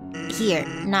 Here,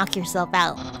 knock yourself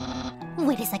out.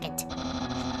 Wait a second.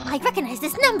 I recognize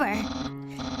this number.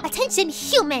 Attention,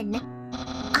 human.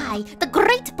 I, the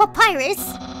great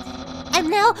Papyrus, am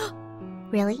now...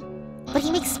 Really? But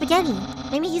he makes spaghetti.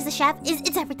 Maybe he's the chef.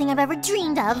 It's everything I've ever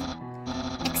dreamed of.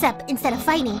 Except instead of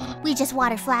fighting, we just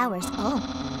water flowers. Oh.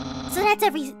 So that's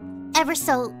ever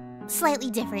so slightly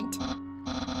different.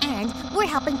 And we're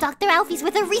helping Dr. Alphys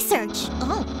with her research.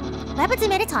 Oh. What happened to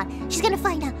Meditot? She's gonna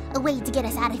find a way to get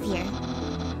us out of here.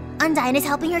 Undyne is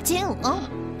helping her too. Oh.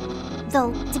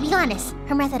 Though, to be honest,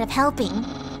 her method of helping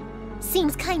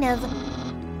seems kind of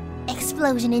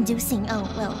explosion-inducing. Oh,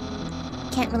 well,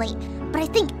 can't relate. But I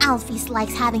think Alphys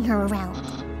likes having her around.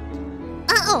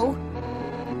 Uh-oh!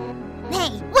 Hey,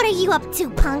 what are you up to,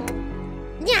 punk?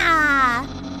 Yeah!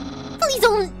 Please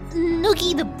don't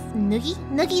noogie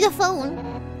the phone.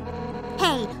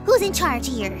 Hey, who's in charge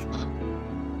here?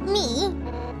 Me?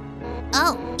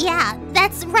 Oh, yeah,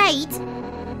 that's right.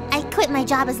 I quit my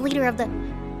job as leader of the...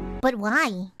 But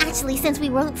why? Actually, since we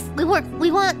won't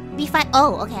be fight.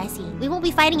 Oh, okay, I see. We won't be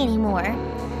fighting anymore.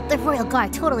 The Royal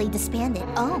Guard totally disbanded.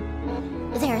 Oh,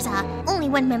 there's only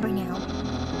one member now,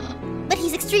 but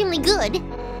he's extremely good.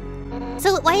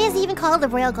 So why is he even called the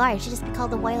Royal Guard? It should just be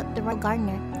called the Royal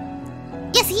Gardener.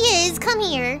 Yes, he is. Come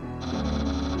here.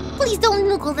 Please don't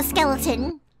noogle the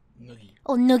skeleton. Noogie.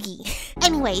 Oh, Noogie.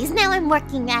 Anyways, now I'm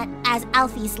working as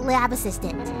Alphys' lab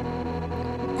assistant.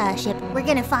 Ship, we're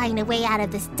gonna find a way out of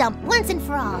this dump once and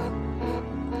for all.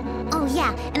 Oh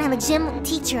yeah, and I'm a gym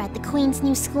teacher at the Queen's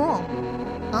new school.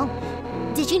 Oh,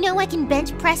 did you know I can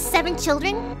bench press 7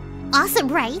 children? Awesome,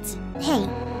 right? Hey,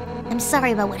 I'm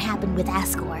sorry about what happened with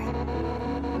Ascor.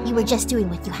 You were just doing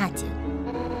what you had to.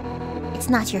 It's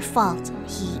not your fault,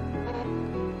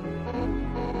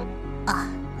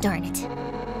 darn it.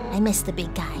 I missed the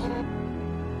big guy.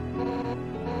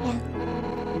 Yeah.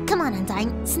 Come on,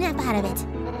 Undyne, snap out of it.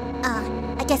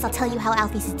 I guess I'll tell you how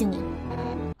Alphys is doing.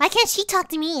 Why can't she talk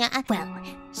to me? Well,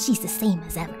 she's the same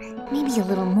as ever. Maybe a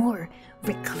little more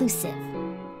reclusive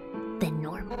than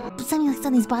normal.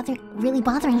 Something's really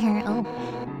bothering her. Oh,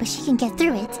 but she can get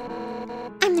through it.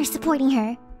 I'm there supporting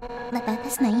her.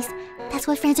 That's nice. That's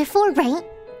what friends are for, right?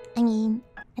 I mean,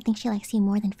 I think she likes you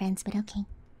more than friends, but okay.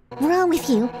 We're all with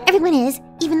you. Everyone is,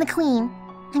 even the Queen.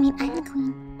 I mean, I'm the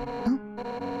Queen. Oh.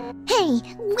 Hey,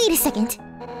 wait a second.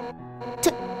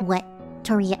 What?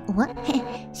 Toria, what?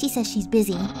 She says she's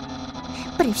busy.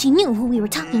 But if she knew who we were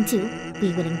talking to,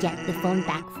 we wouldn't get the phone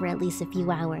back for at least a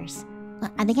few hours.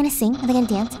 Are they gonna sing? Are they gonna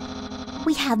dance?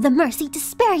 We have the mercy to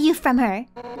spare you from her.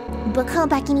 But call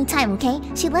back anytime, okay?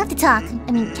 She'd love to talk.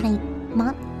 I mean, can I...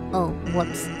 Mom? Oh,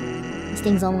 whoops. This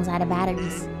thing's almost out of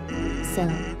batteries. So,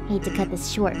 hate to cut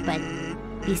this short, but...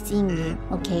 be seeing you,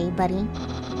 okay, buddy?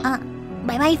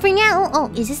 Bye-bye for now.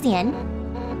 Oh, is this the end?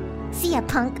 See ya,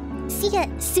 punk. See ya,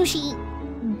 sushi...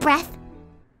 breath.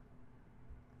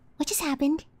 What just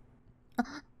happened?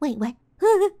 Wait, what?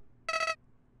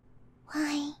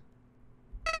 Why?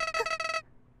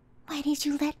 Why did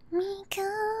you let me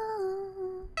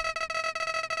go?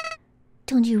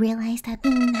 Don't you realize that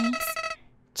being nice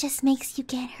just makes you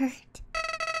get hurt?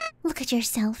 Look at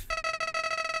yourself.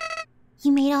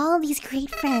 You made all these great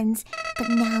friends, but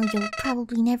now you'll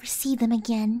probably never see them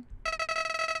again.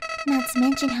 Not to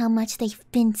mention how much they've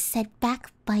been set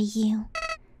back by you.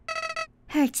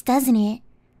 Hurts, doesn't it?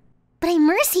 But I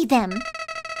mercy them!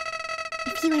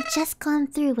 If you had just gone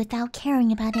through without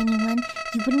caring about anyone,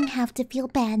 you wouldn't have to feel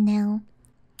bad now.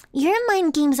 Your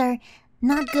mind games are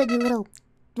not good, you little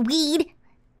weed.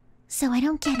 So I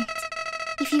don't get it.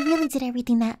 If you really did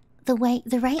everything the right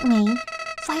way,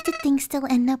 why did things still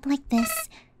end up like this?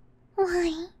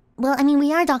 Why? Well, I mean,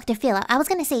 we are Dr. Phil. I was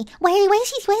gonna say, why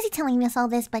is he telling us all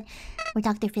this? But we're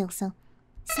Dr. Phil, so...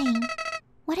 Saying,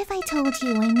 what if I told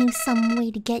you I knew some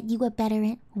way to get you a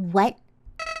better... What?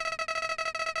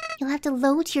 You'll have to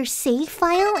load your save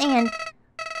file and...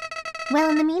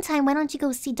 Well, in the meantime, why don't you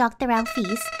go see Dr.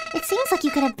 Alphys? It seems like you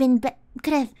could have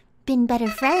been better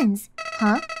friends.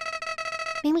 Huh?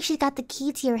 Maybe she got the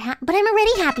key to your but I'm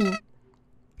already happy.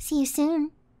 See you soon.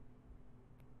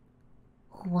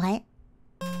 What?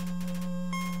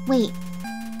 Wait.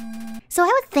 So I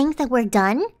would think that we're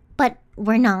done, but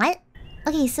we're not?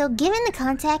 Okay, so given the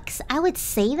context, I would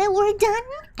say that we're done.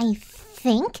 I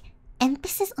think.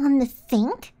 Emphasis on the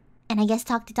think. And I guess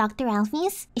talk to Dr.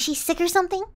 Alphys. Is she sick or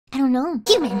something? I don't know.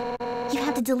 Human! You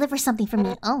have to deliver something for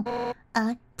me. Oh.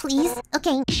 Please?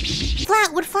 Okay.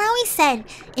 What Flowey said,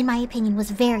 in my opinion,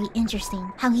 was very interesting.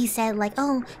 How he said, like,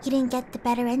 oh, he didn't get the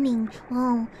better ending.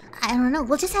 Oh, I don't know.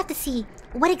 We'll just have to see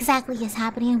what exactly is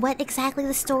happening and what exactly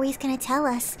the story is gonna tell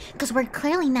us. Because we're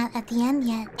clearly not at the end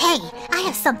yet. Hey, I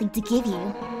have something to give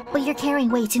you. But you're carrying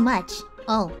way too much.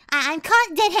 Oh. I'm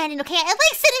caught dead-handed, okay? I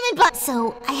like cinnamon buns!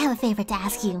 So, I have a favor to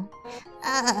ask you.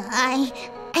 I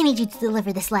need you to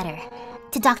deliver this letter.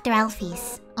 To Dr.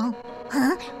 Alphys. Oh.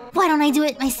 Huh? Why don't I do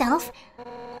it myself?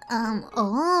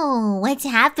 Oh, what's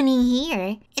happening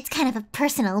here? It's kind of a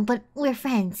personal, but we're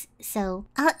friends, so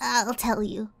I'll tell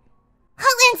you.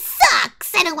 Holland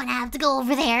sucks! I don't want to have to go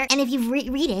over there. And if you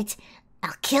read it,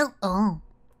 I'll kill... Oh.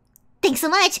 Thanks so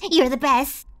much. You're the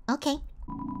best. Okay.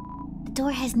 The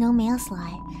door has no mail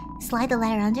slide. Slide the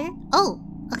letter under? Oh,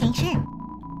 okay, sure.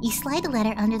 You slide the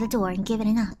letter under the door and give it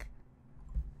a knock.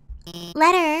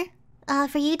 Letter.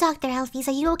 For you, Dr. Alphys,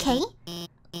 are you okay?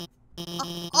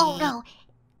 Oh no.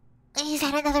 Is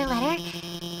that another letter?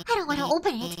 I don't want to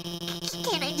open it.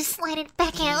 Can't I just slide it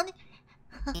back out?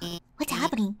 What's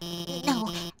happening? No,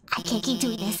 I can't keep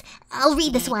doing this. I'll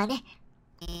read this one.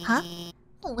 Huh?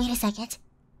 Wait a second.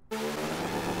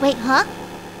 Wait, huh?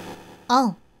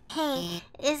 Oh. Hey,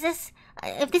 is this...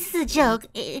 if this is a joke...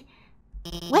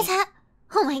 what's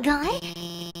oh my god.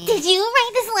 Did you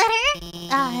write this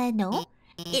letter? No.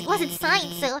 It wasn't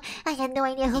signed, so I had no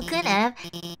idea who could have.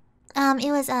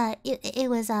 It was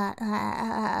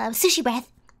Sushi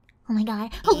Breath. Oh my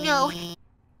god. Oh no!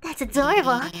 That's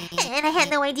adorable! And I had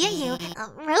no idea you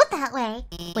wrote that way.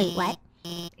 Wait, what?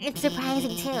 It's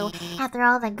surprising too, after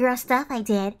all the gross stuff I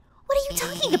did. What are you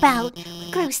talking about?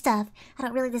 Gross stuff. I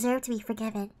don't really deserve to be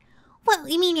forgiven. What,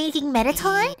 you mean making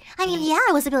Metaton? I mean, yeah,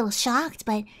 I was a little shocked,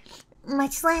 but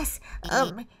much less,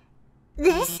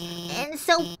 this? And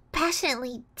so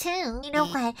passionately, too. You know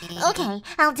what? Okay,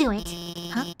 I'll do it.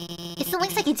 Huh? It's the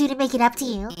least I can do to make it up to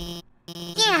you.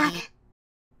 Yeah.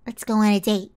 Let's go on a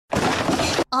date.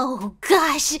 Oh,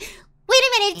 gosh. Wait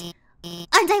a minute.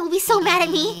 Undyne will be so mad at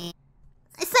me.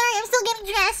 Sorry, I'm still getting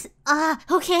dressed.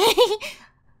 Okay.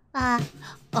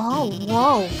 Oh,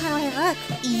 whoa. How do I look?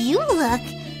 You look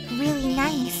really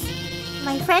nice.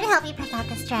 My friend helped me pick out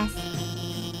this dress.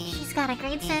 She's got a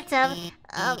great sense of...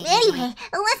 anyway,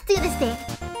 let's do this thing.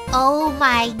 Oh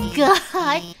my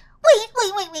god.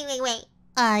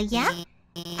 Wait. Yeah?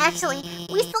 Actually,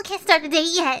 we still can't start the date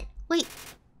yet. Wait.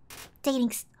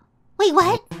 Wait,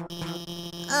 what?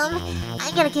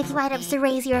 I gotta give you items to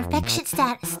raise your affection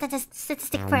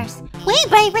statistic first. Wait,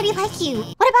 but I already like you.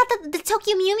 What about the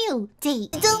Tokyo Mew Mew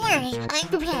date? Don't worry, I'm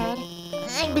prepared.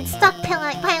 I've been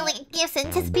stockpiling gifts in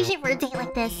anticipation for a date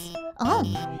like this. Oh.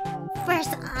 First,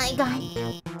 I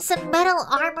got some metal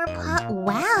armor pot.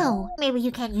 Wow. Maybe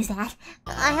you can use that.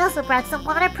 I also brought some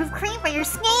waterproof cream for your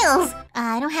scales.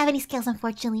 I don't have any scales,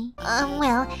 unfortunately.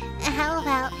 Well, how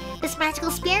about this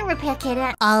magical spear repair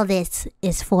kit? All this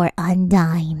is for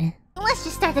Undyne. Let's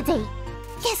just start the date.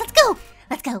 Yes, let's go.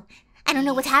 Let's go. I don't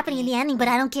know what's happening in the ending, but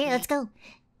I don't care. Let's go.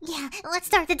 Yeah, let's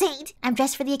start the date. I'm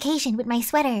dressed for the occasion with my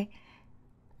sweater.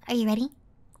 Are you ready?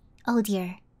 Oh,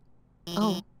 dear.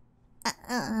 Oh.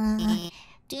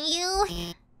 Do you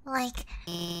like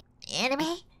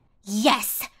anime?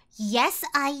 Yes! Yes,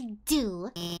 I do.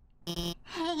 Hey,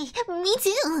 me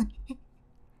too!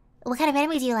 What kind of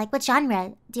anime do you like? What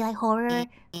genre? Do you like horror,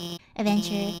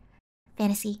 adventure,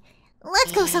 fantasy?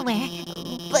 Let's go somewhere.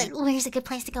 But where's a good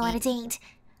place to go on a date?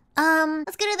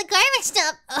 Let's go to the garbage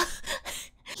dump!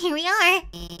 Here we are.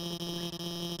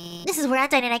 This is where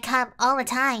Undyne and I come all the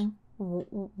time.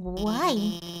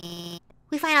 Why?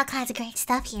 We find all kinds of great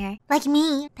stuff here. Like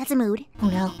me. That's a mood. Oh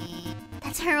no.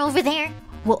 That's her over there.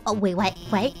 Whoa, oh, wait, what?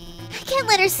 What? I can't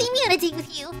let her see me on a date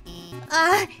with you.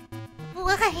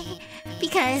 Why?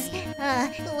 Because,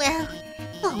 well...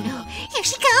 Oh no, here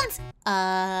she comes!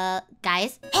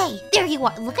 Guys? Hey, there you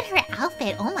are! Look at her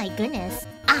outfit, oh my goodness.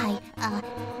 I,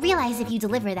 realize if you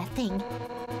deliver that thing,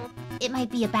 it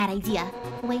might be a bad idea.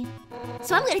 Wait,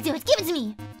 so I'm gonna do it, give it to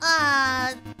me!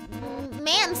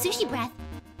 Ma'am, sushi breath.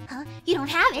 Huh? You don't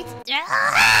have it?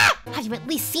 Have you at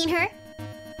least seen her?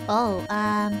 Oh,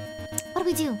 what do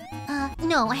we do?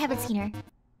 No, I haven't seen her.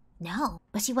 No,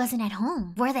 but she wasn't at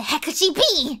home. Where the heck could she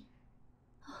be?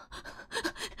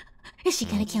 Is she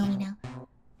gonna kill me now?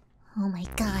 Oh my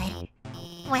god.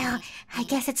 Well, I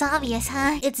guess it's obvious,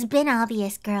 huh? It's been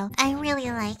obvious, girl. I really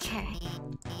like her.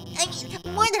 I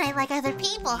mean, more than I like other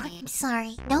people. I'm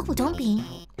sorry. No, don't be.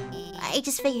 I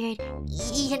just figured,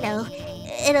 you know,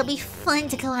 it'll be fun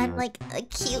to go on, like, a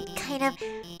cute kind of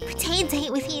pretend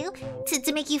date with you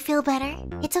to make you feel better.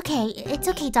 It's okay,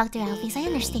 Dr. Alphys, I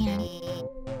understand.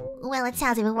 Well, it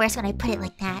sounds even worse when I put it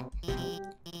like that.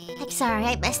 I'm sorry,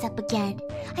 I messed up again.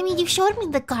 I mean, you showed me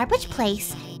the garbage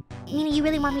place. Meaning you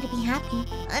really want me to be happy.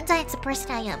 Undyne's the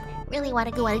person I really want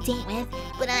to go on a date with.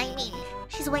 But I mean,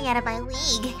 she's way out of my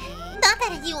league. Not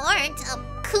that you aren't,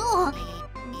 cool.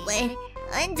 But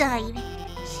Undyne,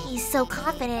 she's so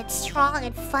confident, strong,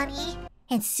 and funny.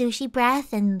 And sushi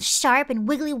breath, and sharp, and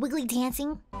wiggly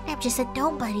dancing. I'm just a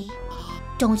nobody.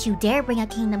 Don't you dare bring up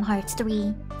Kingdom Hearts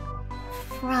 3.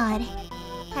 Fraud.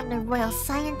 I'm the royal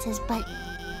scientist, but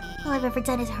all I've ever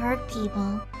done is hurt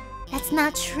people. That's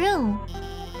not true.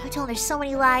 I told her so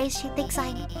many lies. She thinks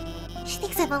I'm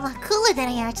a lot cooler than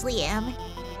I actually am.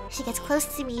 If she gets close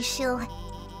to me, she'll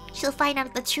find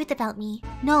out the truth about me.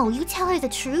 No, you tell her the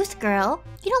truth, girl.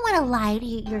 You don't want to lie to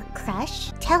your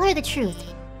crush. Tell her the truth.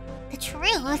 The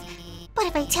truth? But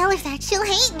if I tell her that, she'll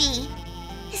hate me.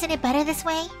 Isn't it better this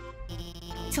way?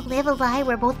 To live a lie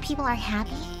where both people are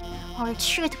happy? Or a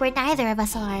truth where neither of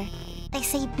us are? They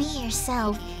say be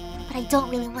yourself. But I don't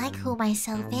really like who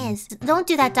myself is. Don't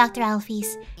do that, Dr.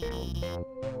 Alphys.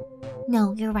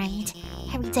 No, you're right.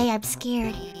 Every day I'm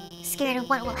scared. Scared of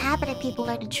what will happen if people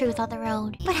learn the truth on their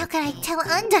own. But how can I tell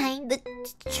Undyne the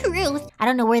truth? I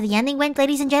don't know where the ending went,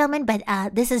 ladies and gentlemen, but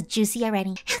this is juicy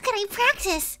already. How can I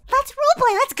practice? Let's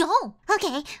roleplay, let's go!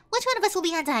 Okay, which one of us will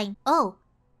be Undyne? Oh,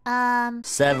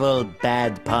 Several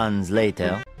bad puns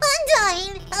later.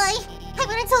 Undyne! I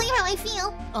want to tell you how I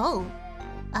feel. Oh,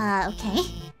 okay.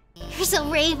 You're so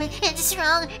brave and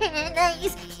strong and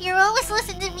nice. You always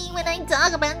listen to me when I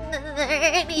talk about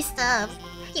nerdy stuff.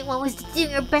 You always do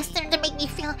your best to make me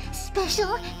feel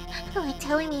special. Like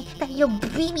telling me that you'll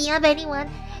beat me up anyone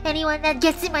that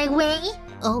gets in my way.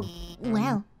 Oh,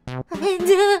 well. And,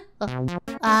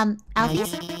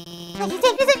 Alphys? I can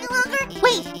take this any longer?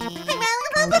 Wait, I'm not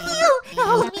in love with you!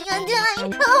 Hold me,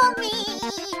 Undyne! Hold me!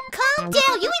 Calm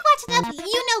down, you ain't watching up,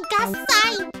 you know,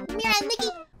 Gasai! Mira and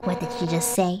Nikki. What did she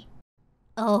just say?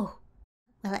 Oh.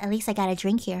 Well, at least I got a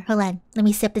drink here. Hold on, let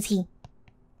me sip the tea.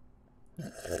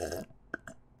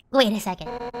 Wait a second.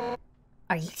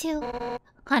 Are you two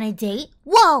on a date?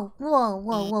 Whoa!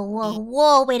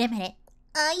 Whoa, wait a minute.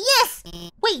 Yes!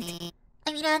 Wait!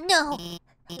 I mean, no.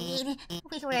 I mean,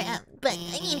 we were, but,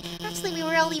 I mean, actually we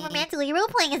were only romantically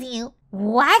role-playing as you.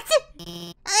 What?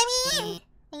 I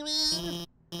mean,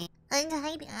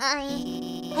 Undyne,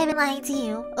 I've been lying to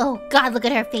you. Oh god, look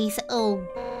at her face. Oh.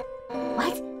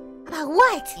 What? About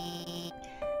what?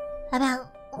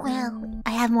 About, well,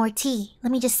 I have more tea.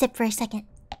 Let me just sip for a second.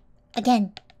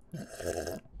 Again.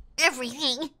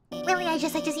 Everything. Really, I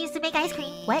just used to make ice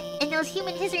cream. What? And those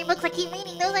human history books I keep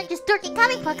reading, those are just dorky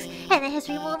comic books. And the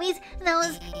history movies,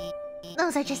 those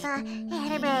are just,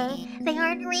 anime. They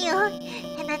aren't real.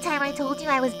 And that time I told you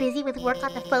I was busy with work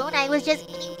on the phone, I was just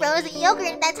eating frozen yogurt,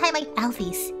 and that time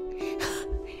Alphys.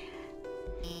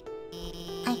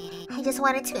 I just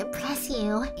wanted to impress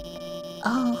you.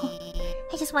 Oh.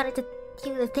 I just wanted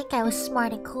you to think I was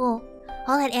smart and cool.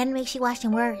 All that anime she watched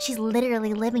and were, she's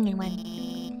literally living in one.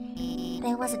 And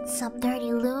I wasn't some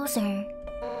dirty loser.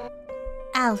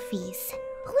 Alphys,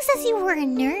 who says you were a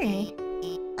nerd?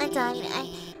 Undyne,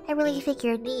 I really think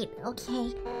you're neat,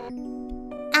 okay?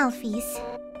 Alphys.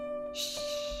 Shh.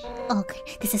 Oh,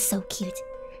 this is so cute.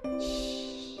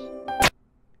 Shh.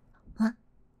 Huh?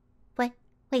 What?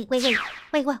 Wait,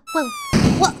 whoa.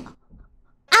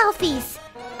 Alphys!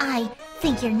 I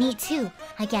think you're neat too,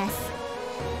 I guess.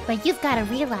 But you've got to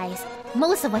realize,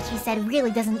 most of what you said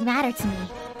really doesn't matter to me.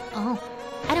 Oh,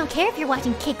 I don't care if you're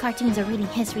watching kid cartoons or reading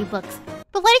history books.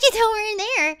 But what did you tell her in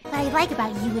there? What I like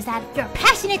about you is that you're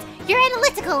passionate, you're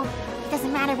analytical. It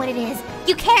doesn't matter what it is,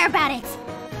 you care about it.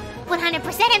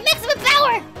 100% at maximum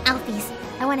power! Alphys,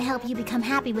 I want to help you become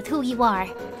happy with who you are.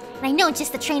 And I know it's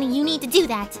just the training you need to do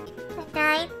that.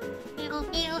 Dad,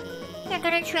 you're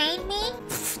gonna train me?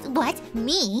 What?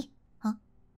 Me? Huh?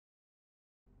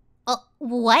 Oh,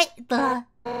 what the?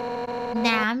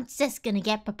 Nah, I'm just gonna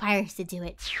get Papyrus to do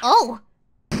it. Oh!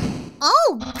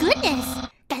 Oh, goodness!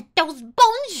 Get those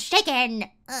bones shaking!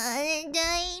 I'll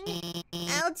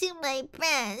do my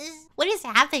best. What is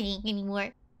happening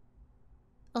anymore?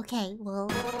 Okay, well...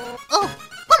 Oh!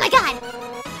 Oh my god!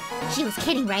 She was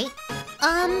kidding, right?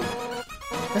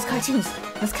 Those cartoons,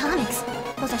 those comics,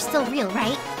 those are still real,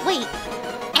 right? Wait,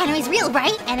 anime's real,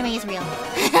 right? Anime is real.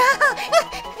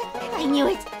 I knew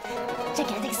it!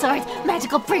 Gigantic swords,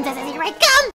 magical princesses, here I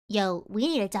come! Yo, we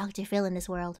need a Dr. Phil in this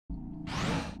world.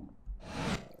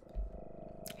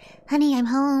 Honey, I'm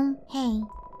home. Hey,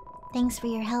 thanks for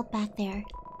your help back there.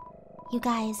 You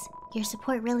guys, your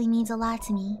support really means a lot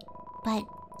to me. But,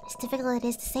 as difficult it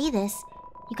is to say this,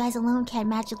 you guys alone can't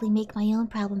magically make my own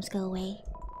problems go away.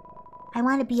 I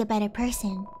want to be a better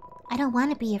person. I don't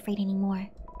want to be afraid anymore.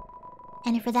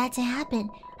 And for that to happen,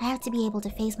 I have to be able to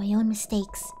face my own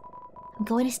mistakes. I'm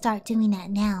going to start doing that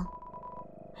now.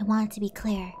 I want it to be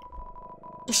clear.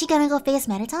 Is she gonna go face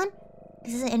Mettaton?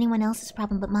 This isn't anyone else's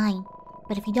problem but mine.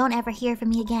 But if you don't ever hear from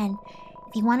me again,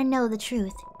 if you want to know the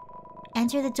truth,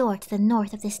 enter the door to the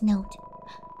north of this note.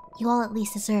 You all at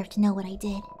least deserve to know what I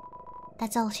did.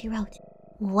 That's all she wrote.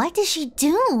 What did she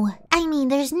do? I mean,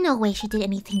 there's no way she did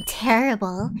anything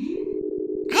terrible.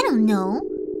 I don't know.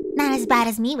 Not as bad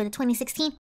as me with the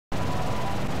 2016.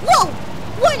 Whoa!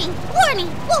 Warning! Warning!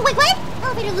 Whoa, wait, what?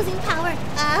 Elevator losing power.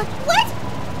 What?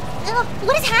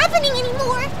 What is happening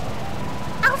anymore?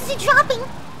 Altitude dropping.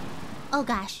 Oh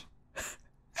gosh.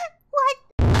 What?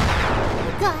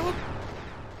 Oh god.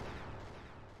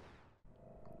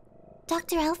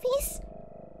 Dr. Alphys?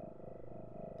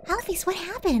 Alphys, what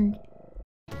happened?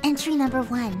 Entry number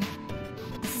 1.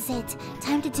 This is it.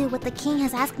 Time to do what the king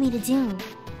has asked me to do.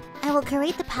 I will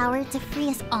create the power to free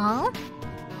us all.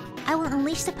 I will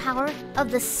unleash the power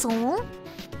of the soul.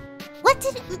 What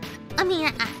did...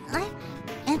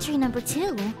 Entry number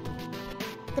 2.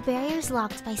 The barrier is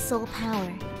locked by soul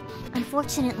power.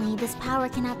 Unfortunately, this power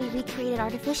cannot be recreated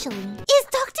artificially. Is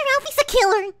Dr. Alphys a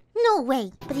killer? No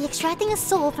way. But the extracting a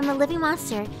soul from a living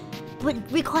monster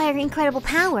would require incredible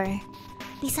power.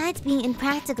 Besides being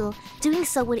impractical, doing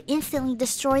so would instantly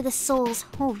destroy the soul's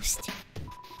host.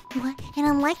 What? And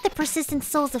unlike the persistent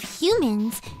souls of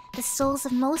humans, the souls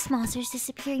of most monsters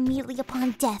disappear immediately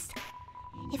upon death.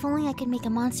 If only I could make a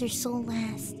monster's soul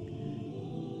last.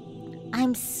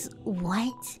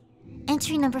 What?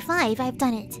 Entry number 5, I've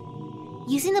done it.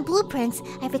 Using the blueprints,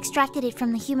 I've extracted it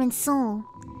from the human soul.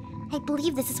 I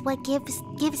believe this is what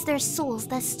gives their souls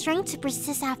the strength to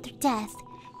persist after death.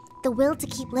 The will to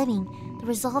keep living, the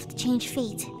resolve to change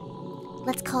fate.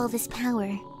 Let's call this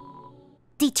power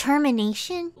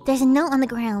determination? There's a note on the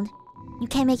ground. You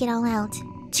can't make it all out.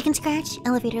 Chicken scratch,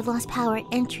 elevator, lost power,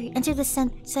 enter the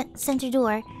center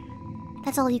door.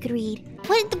 That's all you could read.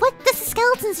 What does the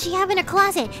skeletons she have in her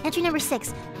closet? Entry number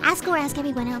 6. Ask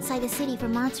everyone outside the city for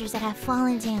monsters that have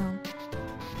fallen down.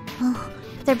 Oh,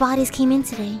 their bodies came in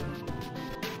today.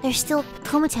 They're still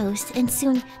comatose, and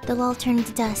soon they'll all turn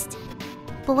into dust.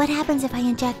 But what happens if I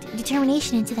inject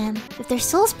determination into them? If their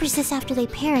souls persist after they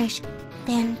perish,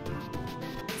 then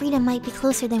freedom might be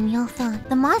closer than we all thought.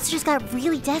 The monsters got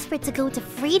really desperate to go to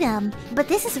freedom, but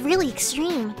this is really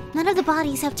extreme. None of the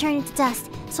bodies have turned into dust,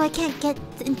 so I can't get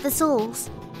into the souls.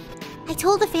 I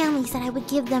told the families that I would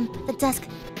give them the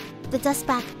dust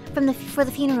back for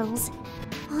the funerals.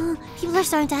 Oh, people are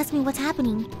starting to ask me what's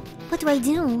happening. What do I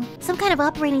do? Some kind of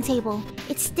operating table.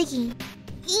 It's sticky.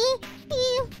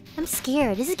 I'm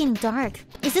scared. This is getting dark.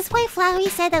 Is this why Flowey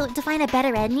said that to find a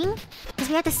better ending? Because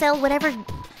we have to sell whatever...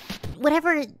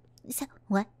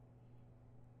 What?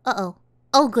 Uh-oh.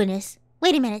 Oh, goodness.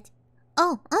 Wait a minute.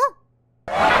 Oh.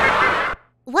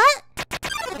 What?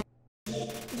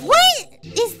 What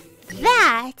is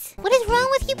that? What is wrong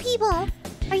with you people?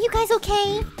 Are you guys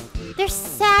okay? They're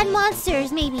sad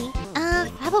monsters, maybe. How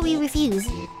about we refuse?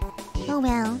 Oh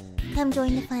well. Come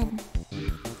join the fun.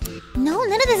 No,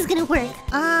 none of this is gonna work.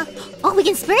 Oh, we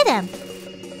can spare them.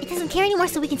 It doesn't care anymore,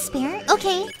 so we can spare?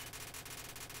 Okay.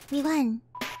 We won.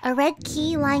 A red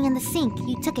key lying in the sink.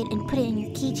 You took it and put it in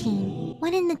your keychain.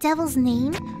 What in the devil's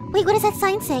name? Wait, what does that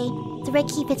sign say? The red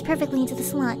key fits perfectly into the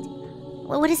slot.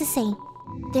 What does it say?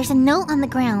 There's a note on the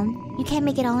ground. You can't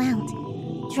make it all out.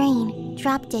 Drain.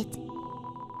 Dropped it.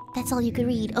 That's all you could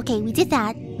read. Okay, we did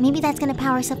that. Maybe that's gonna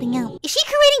power something out. Is she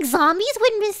creating zombies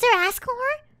with Mr.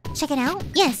 Ascor? Check it out.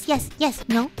 Yes.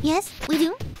 No, yes, we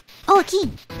do. Oh, a key.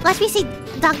 Watch me see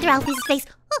Dr. Alfie's face.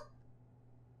 Oh.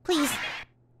 Please.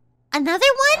 Another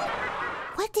one?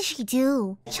 What did she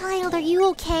do? Child, are you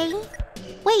okay?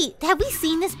 Wait, have we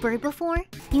seen this bird before?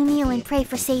 You kneel and pray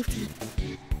for safety.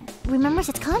 Remembers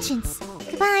its conscience.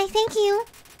 Goodbye, thank you.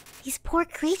 These poor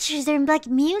creatures, they're like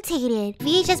mutated.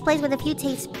 VHS plays with a few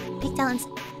tapes picked out and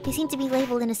they seem to be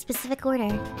labeled in a specific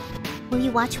order. Will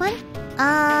you watch one?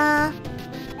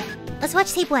 Let's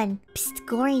watch tape 1. Psst,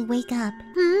 Gory, wake up.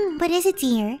 What is it,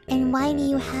 dear? And why do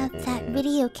you have that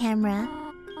video camera?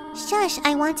 Shush,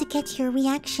 I want to get your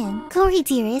reaction. Gory,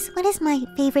 dearest, what is my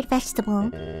favorite vegetable?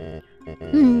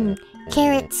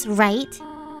 Carrots, right?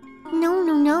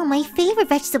 No, my favorite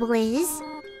vegetable is...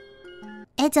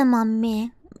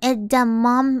 edamame.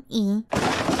 Edamame.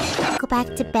 Go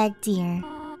back to bed, dear.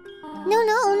 No,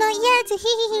 not yet.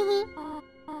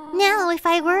 Now, if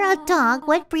I were a dog,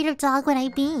 what breed of dog would I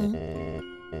be?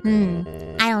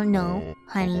 I don't know,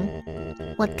 honey.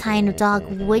 What kind of dog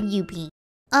would you be?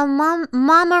 A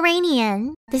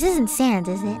Pomeranian. This isn't sand,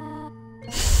 is it?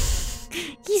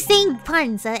 He's saying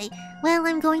puns. Well,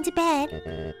 I'm going to bed.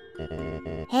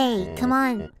 Hey, come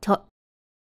on.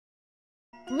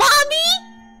 Mommy?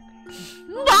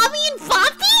 Mommy and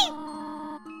Poppy?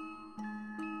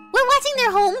 We're watching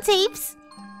their home tapes.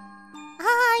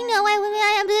 I know,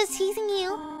 I'm just teasing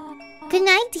you. Good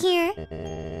night, dear.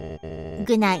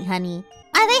 Good night, honey.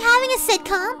 Are they having a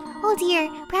sitcom? Oh dear,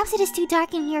 perhaps it is too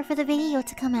dark in here for the video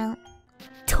to come out.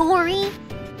 Tori?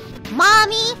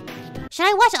 Mommy? Should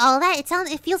I watch all that?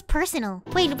 It feels personal.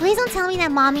 Wait, please don't tell me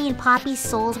that Mommy and Poppy's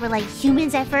souls were like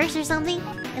humans at first or something?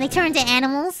 And they turned into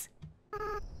animals?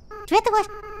 Do we have to watch?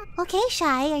 Okay,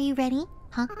 Shy, are you ready?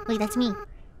 Huh? Wait, that's me.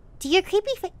 Do your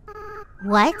creepy face...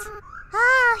 What?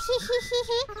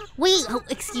 Wait, oh,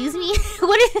 excuse me?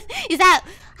 What is that?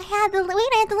 I had the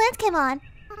lens cam on.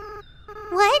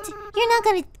 What? You're not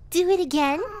gonna do it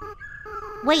again?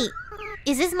 Wait,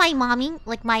 is this my mommy?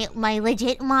 Like my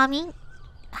legit mommy?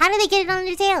 How did they get it on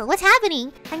Undertale? What's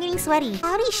happening? I'm getting sweaty.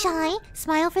 Howdy, Shy.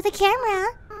 Smile for the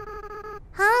camera.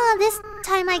 This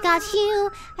time I got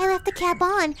you. I left the cap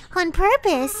on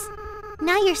purpose.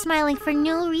 Now you're smiling for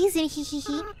no reason,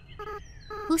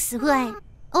 Who's what?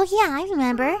 Oh yeah, I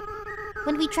remember.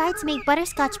 When we tried to make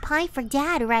butterscotch pie for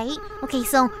Dad, right? Okay,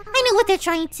 so I know what they're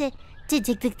trying to...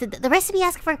 The recipe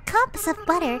asked for cups of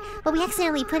butter, but we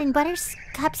accidentally put in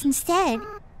buttercups instead.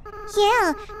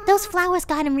 Yeah, those flowers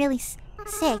got him really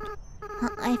sick.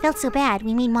 I felt so bad.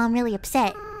 We made Mom really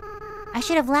upset. I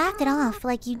should have laughed it off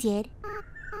like you did.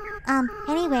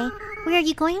 Anyway, where are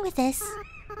you going with this?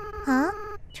 Huh?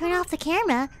 Turn off the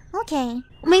camera? Okay.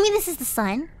 Maybe this is the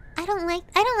sun. I don't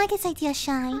like its idea,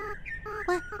 Shy.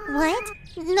 What?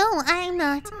 No, I'm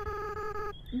not.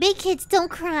 Big kids don't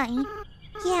cry.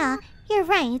 Yeah, you're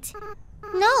right.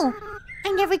 No,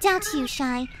 I never doubt you,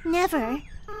 Shy. Never.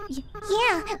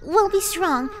 Yeah, we'll be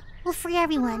strong. We'll free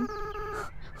everyone.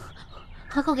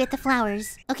 I'll go get the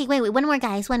flowers. Okay, wait, one more,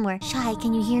 guys, one more. Shy,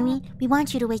 can you hear me? We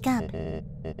want you to wake up.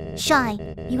 Shy,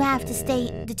 you have to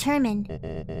stay determined.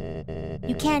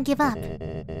 You can't give up.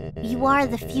 You are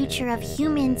the future of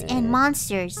humans and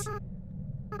monsters.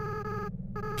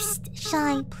 Psst,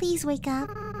 Shy, please wake up.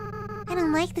 I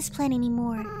don't like this plan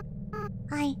anymore.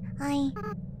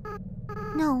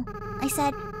 No, I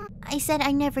said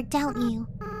I never doubt you.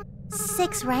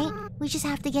 6, right? We just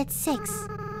have to get 6.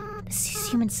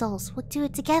 Human souls, we'll do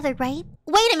it together, right?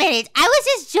 Wait a minute, I was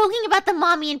just joking about the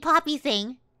Mommy and Poppy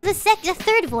thing. The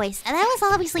third voice, and that was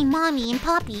obviously Mommy and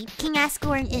Poppy, King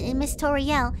Ascor and Miss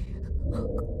Toriel.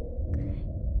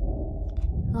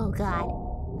 Oh god,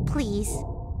 please.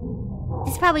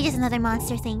 This is probably just another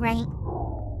monster thing, right?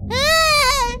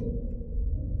 Ah!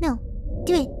 No,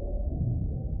 do it.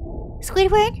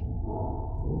 Squidward?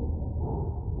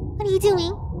 What are you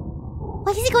doing?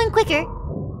 Why is he going quicker?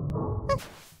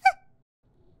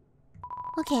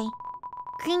 Okay.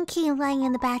 Green key lying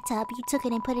in the bathtub. You took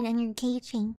it and put it in your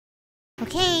keychain.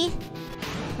 Okay.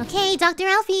 Okay, Dr.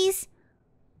 Alfie's.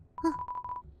 Oh.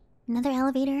 Another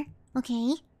elevator.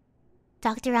 Okay.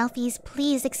 Dr. Alfie's,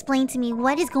 please explain to me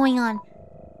what is going on.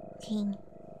 Okay.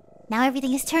 Now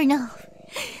everything is turned off.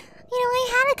 You know, I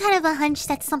had a kind of a hunch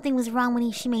that something was wrong when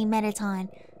she made Mettaton.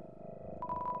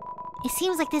 It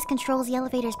seems like this controls the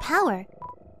elevator's power.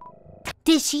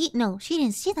 Did she? No, she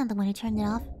didn't. She's not the one who turned it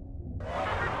off.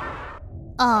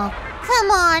 Oh,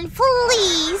 come on,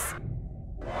 please!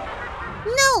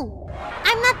 No!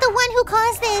 I'm not the one who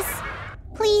caused this!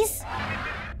 Please.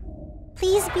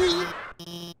 Please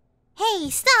be... Hey,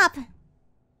 stop!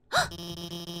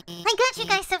 I got you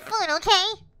guys some food,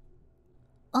 okay?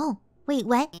 Oh, wait,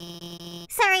 what?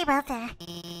 Sorry about that.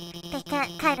 They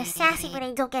get kind of sassy when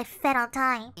they don't get fed on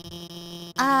time.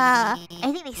 I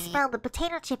think they smelled the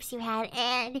potato chips you had,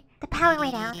 and the power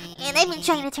went out, and they've been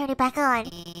trying to turn it back on.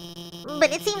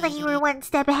 But it seems like you were one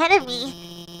step ahead of me.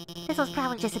 This was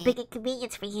probably just a big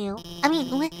inconvenience for you. I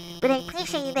mean, but I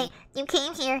appreciate that you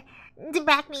came here to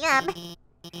back me up.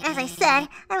 As I said,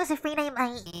 I was afraid I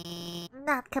might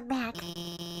not come back.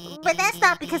 But that's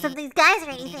not because of these guys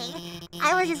or anything.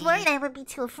 I was just worried I would be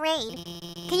too afraid.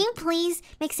 Can you please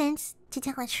make sense to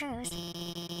tell the truth?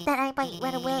 That I might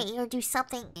run away or do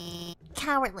something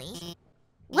cowardly.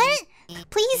 What?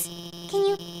 Please? Can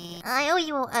you... I owe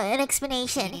you an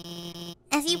explanation.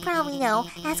 As you probably know,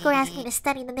 Asgore asked me to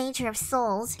study the nature of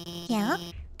souls. Yeah?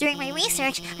 During my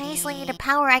research, I isolated a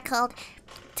power I called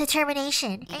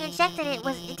determination. I injected it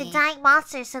into dying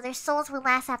monsters so their souls would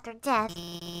last after death.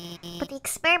 But the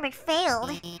experiment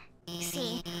failed. You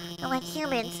see, unlike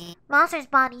humans, monsters'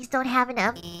 bodies don't have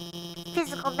enough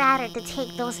physical matter to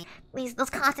take those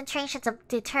concentrations of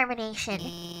determination.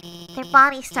 Their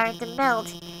bodies started to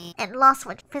melt and lost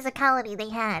what physicality they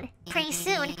had. Pretty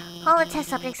soon, all the test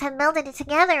subjects had melded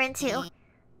together into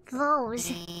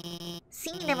those.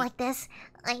 Seeing them like this,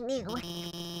 I knew.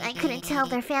 I couldn't tell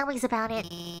their families about it.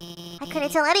 I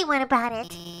couldn't tell anyone about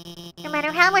it. No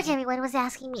matter how much everyone was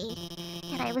asking me.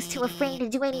 And I was too afraid to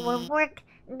do any more work,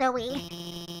 knowing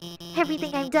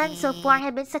everything I've done so far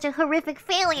had been such a horrific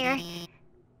failure.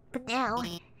 But now,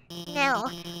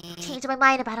 I've changed my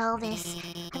mind about all this.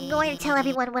 I'm going to tell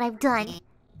everyone what I've done.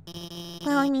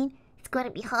 Well, I mean, it's going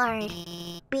to be hard.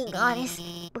 Being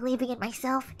honest, believing in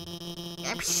myself.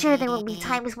 I'm sure there will be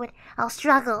times when I'll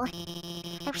struggle.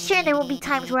 I'm sure there will be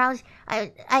times where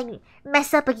I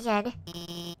mess up again.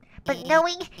 But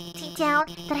knowing, deep down,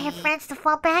 that I have friends to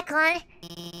fall back on,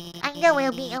 I know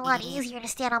it'll be a lot easier to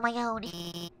stand on my own.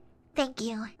 Thank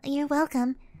you. You're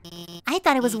welcome. I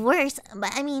thought it was worse,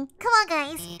 but I mean, come on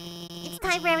guys. It's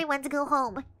time for everyone to go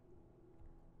home.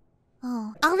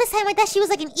 Oh, all this time I thought she was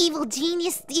like an evil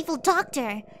genius, evil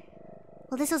doctor.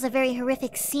 Well, this was a very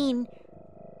horrific scene.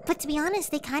 But to be honest,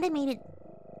 they kind of made it...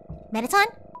 Mettaton?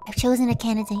 I've chosen a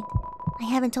candidate. I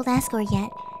haven't told Asgore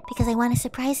yet, because I want to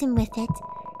surprise him with it.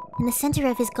 In the center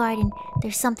of his garden,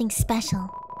 there's something special.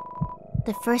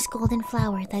 The first golden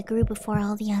flower that grew before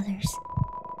all the others.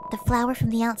 The flower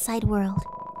from the outside world.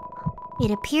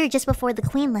 It appeared just before the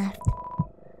queen left.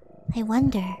 I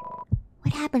wonder,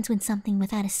 what happens when something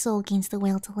without a soul gains the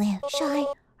will to live? Shy,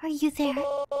 are you there?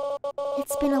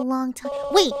 It's been a long time.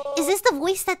 Wait, is this the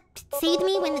voice that saved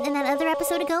me in that other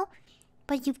episode ago?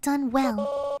 But you've done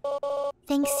well.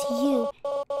 Thanks to you,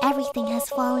 everything has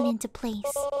fallen into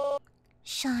place.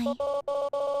 Shy,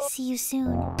 see you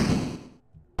soon.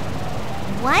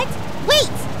 What? Wait!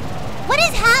 What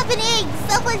is happening?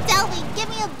 Someone tell me! Give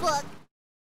me a book!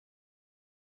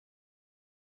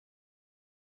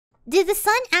 Did the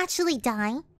sun actually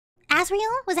die?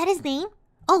 Asriel? Was that his name?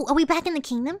 Oh, are we back in the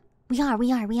kingdom? We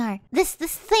are. This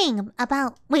thing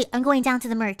about... Wait, I'm going down to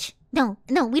the merch. No,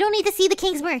 we don't need to see the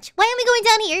king's merch. Why are we going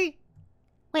down here?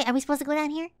 Wait, are we supposed to go down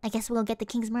here? I guess we'll get the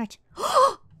king's merch.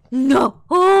 No!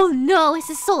 Oh no, it's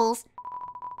his souls.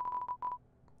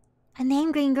 A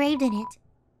name engraved in it.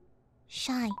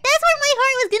 Shy. That's where my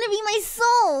heart was gonna be, my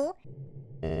soul!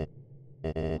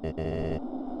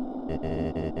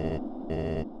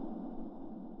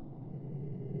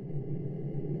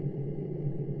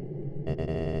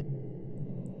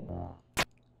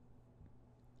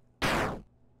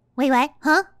 Wait, what?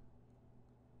 Huh?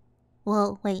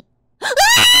 Whoa, wait.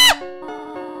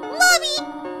 Mommy!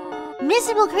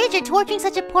 Miserable creature torturing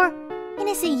such a poor,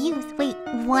 innocent youth. Wait,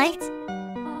 what?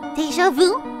 Deja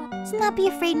vu? Do not be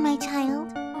afraid, my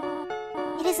child.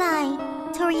 It is I,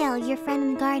 Toriel, your friend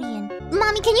and guardian.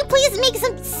 Mommy, can you please make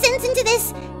some sense into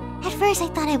this? At first, I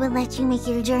thought I would let you make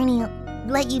your journey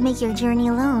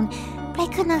alone, but I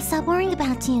could not stop worrying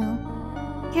about you.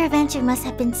 Your adventure must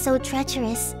have been so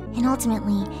treacherous, and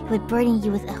ultimately, it would burden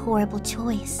you with a horrible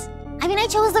choice. I mean, I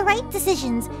chose the right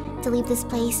decisions. To leave this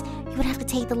place, you would have to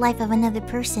take the life of another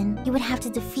person. You would have to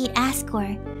defeat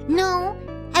Asgore. No,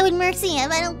 I would mercy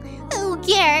him. I don't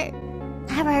care.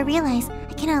 However, I realize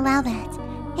I cannot allow that.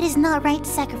 It is not right to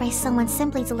sacrifice someone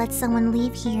simply to let someone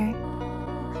leave here.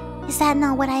 Is that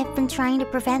not what I have been trying to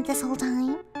prevent this whole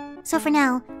time? So for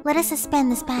now, let us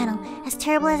suspend this battle. As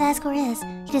terrible as Asgore is,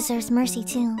 he deserves mercy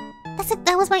too.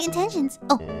 That was my intentions.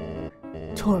 Oh.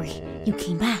 Tori, you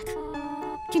came back.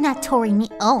 Do not Tori me.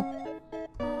 Oh.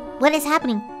 What is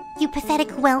happening? You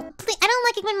pathetic whelp. Please, I don't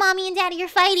like it when Mommy and Daddy are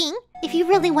fighting. If you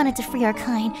really wanted to free our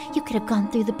kind, you could have gone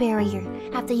through the barrier.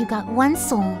 After you got one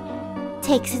soul,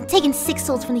 taken 6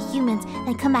 souls from the humans,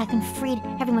 then come back and freed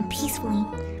everyone peacefully.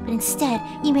 But instead,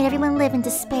 you made everyone live in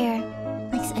despair.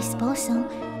 I suppose so.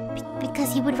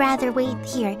 Because you would rather wait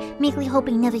here, meekly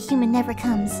hoping another human never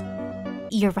comes.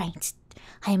 You're right.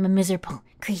 I am a miserable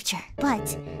creature.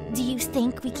 But do you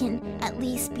think we can at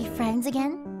least be friends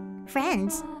again?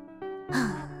 Friends?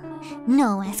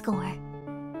 No, Ascor.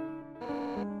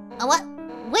 What?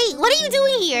 Wait, what are you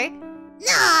doing here?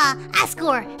 Nah,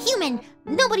 Ascor, human,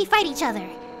 nobody fight each other.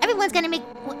 Everyone's gonna make...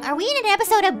 Are we in an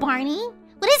episode of Barney?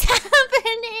 What is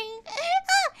happening?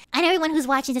 I know everyone who's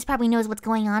watching this probably knows what's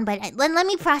going on, but let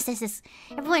me process this.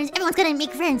 Everyone's gonna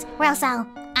make friends, or else I'll...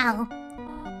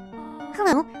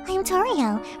 Hello, I am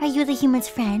Toriel. Are you the human's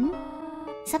friend?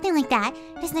 Something like that.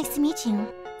 It is nice to meet you.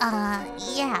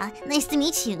 Yeah, nice to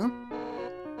meet you.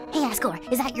 Hey, Ascor,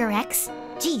 is that your ex?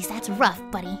 Jeez, that's rough,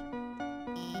 buddy.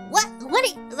 What?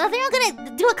 Are they all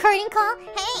gonna do a curtain call?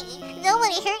 Hey,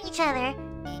 nobody hurt each other.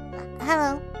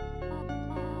 Hello.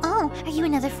 Oh, are you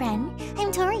another friend?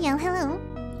 I'm Toriel, hello.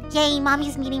 Yay,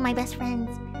 Mommy's meeting my best friends.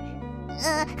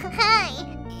 Hi.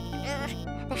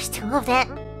 There's 2 of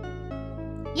them.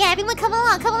 Yeah, everyone come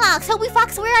along. Toby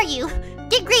Fox, where are you?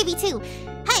 Get gravy too.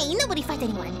 Hey, nobody fight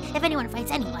anyone. If anyone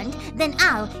fights anyone, then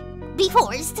I'll be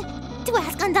forced to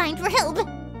ask Undyne for help.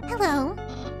 Hello.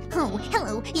 Oh,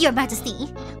 hello, Your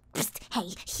Majesty. Psst,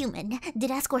 hey, human,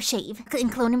 did Ascor shave and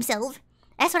clone himself?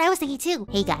 That's what I was thinking too.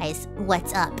 Hey guys,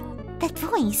 what's up? That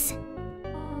voice.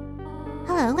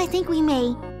 Hello, I think we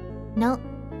may... No.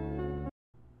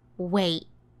 Wait.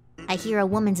 I hear a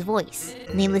woman's voice.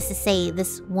 Needless to say,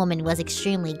 this woman was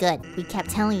extremely good. We kept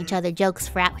telling each other jokes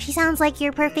for hours. She sounds like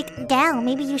your perfect gal.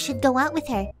 Maybe you should go out with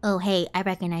her. Oh hey, I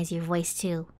recognize your voice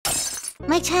too.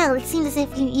 My child, it seems as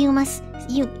if you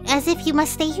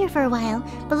must stay here for a while.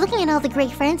 But looking at all the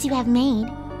great friends you have made,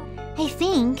 I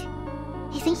think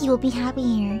you will be happy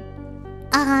here.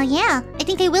 Yeah, I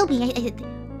think I will be.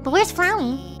 But where's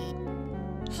Flowey?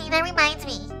 Hey, that reminds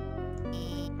me.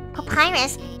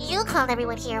 Papyrus, you called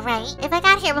everyone here, right? If I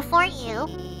got here before you,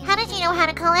 how did you know how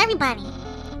to call everybody?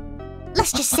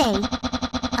 Let's just say,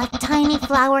 a tiny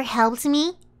flower helped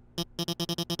me.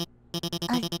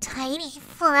 A tiny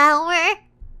flower?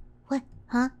 What?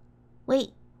 Huh?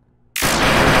 Wait.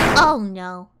 Oh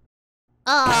no.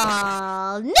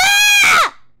 Oh no!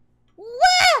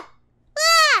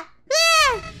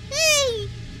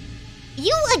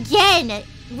 You again!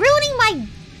 Ruining my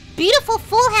beautiful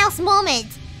Full House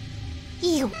moment!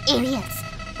 You idiots!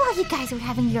 While you guys were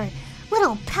having your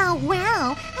little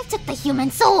powwow, I took the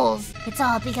human souls! It's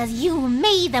all because you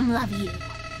made them love you.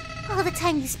 All the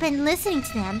time you spend listening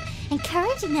to them,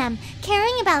 encouraging them,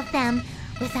 caring about them.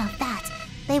 Without that,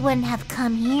 they wouldn't have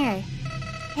come here.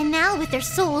 And now with their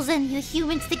souls and the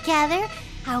humans together,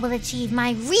 I will achieve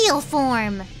my real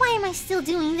form. Why am I still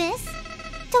doing this?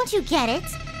 Don't you get it?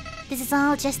 This is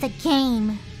all just a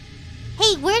game.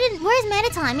 Hey, where's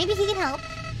Mettaton? Maybe he can help.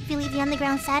 If you leave the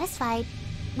underground satisfied.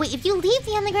 Wait, if you leave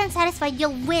the underground satisfied,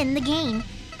 you'll win the game.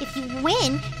 If you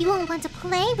win, you won't want to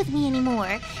play with me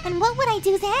anymore. And what would I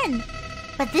do then?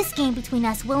 But this game between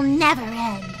us will never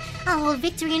end. I'll hold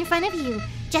victory in front of you,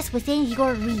 just within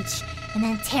your reach, and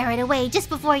then tear it away just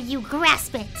before you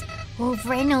grasp it.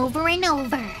 Over and over and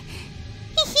over.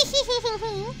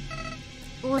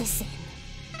 Listen.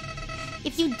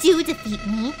 If you do defeat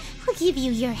me, I'll give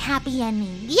you your happy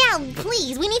ending. Yeah,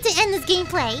 please, we need to end this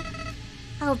gameplay.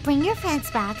 I'll bring your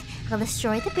friends back, I'll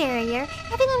destroy the barrier,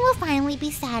 everyone will finally be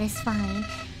satisfied.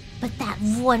 But that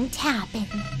won't happen.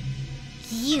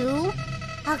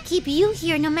 I'll keep you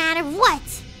here no matter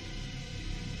what.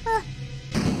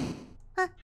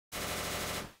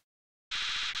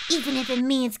 Even if it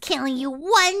means killing you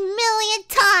 1,000,000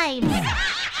 times.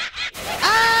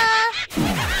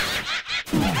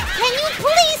 Can you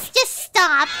please just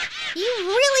stop? You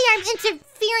really are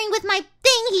interfering with my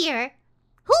thing here.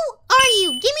 Who are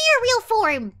you? Give me your real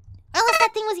form. Unless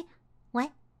that thing was...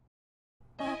 What?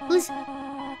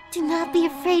 Do not be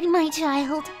afraid, my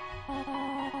child.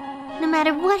 No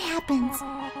matter what happens,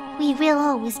 we will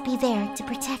always be there to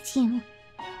protect you.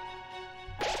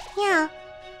 Yeah.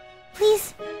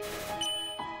 Please.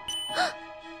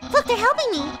 Look, they're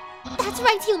helping me. That's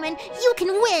right, human. You can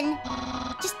win.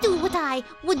 Just do what I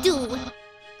would do.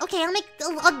 Okay, I'll make...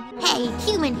 hey,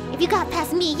 human, if you got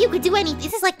past me, you could do anything.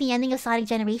 This is like the ending of Sonic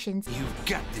Generations. You've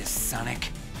got this,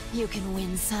 Sonic. You can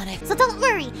win, Sonic. So don't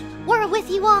worry. We're with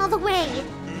you all the way.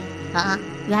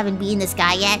 You haven't beaten this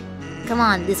guy yet? Come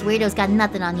on, this weirdo's got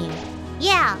nothing on you.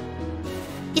 Yeah.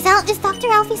 Is Dr.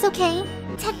 Alphys okay?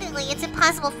 Technically, it's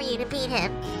impossible for you to beat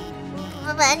him.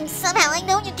 But somehow I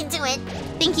know you can do it.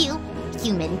 Thank you.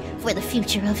 human. For the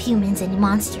future of humans and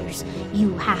monsters,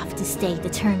 you have to stay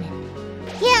determined.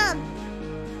 Yeah.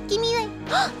 Give me like...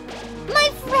 My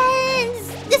friends!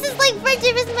 This is like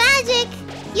friendship is magic!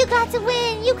 You got to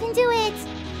win! You can do it!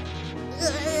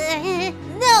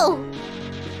 No!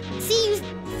 See,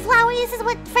 Flowey, this is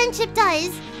what friendship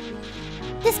does.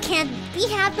 This can't be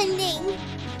happening.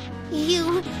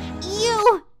 You...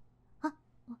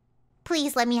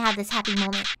 Please let me have this happy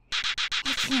moment.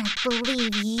 I can't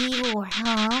believe you're,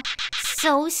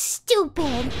 so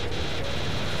stupid.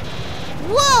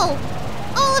 Whoa!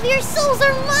 All of your souls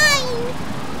are mine!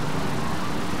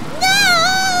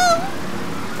 No!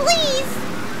 Please!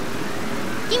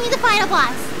 Give me the final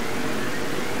boss.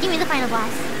 Give me the final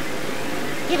boss.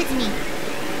 Give it to me.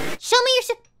 Show me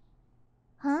your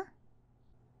Huh?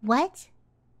 What?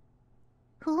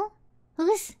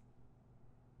 Who's...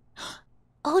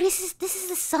 Oh, this is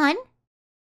the sun?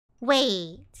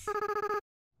 Wait.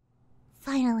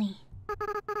 Finally.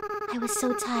 I was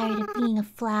so tired of being a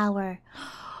flower.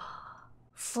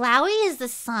 Flowey is the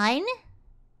sun?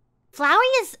 Flowey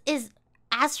is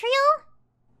Asriel?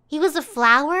 He was a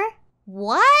flower?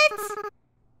 What?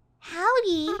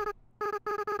 Howdy.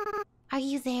 Are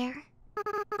you there?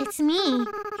 It's me,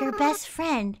 your best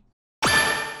friend.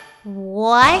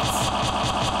 What?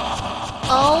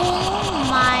 Oh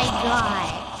my god.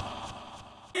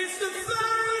 It's the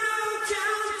final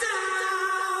countdown.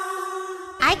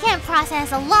 I can't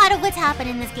process a lot of what's happened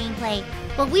in this gameplay,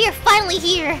 but we are finally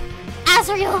here.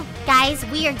 Asriel, guys,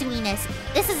 we are doing this.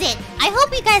 This is it. I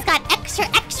hope you guys got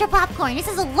extra popcorn. This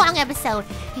is a long episode.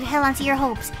 You held on to your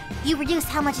hopes. You reduced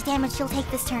how much damage you'll take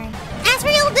this turn.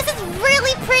 Asriel, this is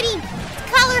really pretty,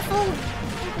 colorful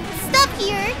stuff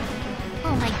here.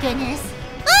 Oh my goodness.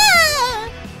 Ah!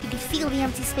 You can feel the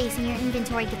empty space in your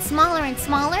inventory get smaller and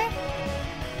smaller.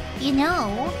 You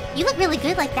know, you look really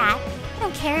good like that. I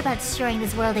don't care about destroying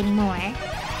this world anymore.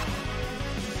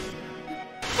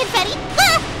 Confetti!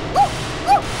 Ah! Ooh!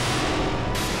 Ooh!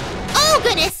 Oh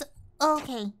goodness!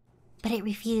 Okay, but it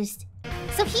refused.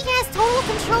 So he has total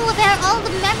control over all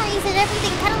the memories and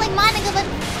everything, kind of like Monica, but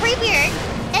creepier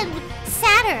and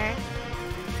sadder.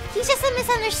 He's just a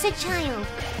misunderstood child.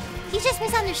 He's just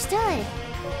misunderstood.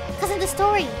 Because of the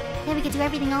story, then we could do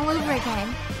everything all over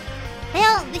again.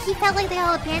 He felt like they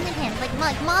all abandoned him, like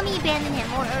mommy abandoned him,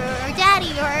 or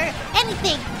daddy, or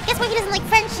anything. Guess what? He doesn't like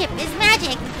friendship. It's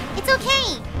magic. It's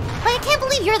okay. But I can't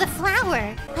believe you're the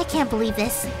flower. I can't believe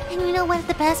this. And you know what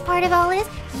the best part of all is?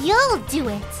 You'll do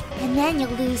it. And then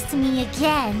you'll lose to me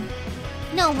again.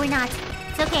 No, we're not.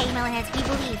 It's okay, melonheads. We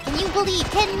believe. Can you believe?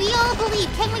 Can we all believe?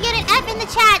 Can we get an F in the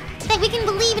chat that we can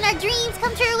believe in our dreams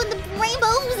come true and the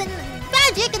rainbows and the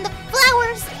magic and the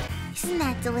flowers? Isn't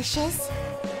that delicious?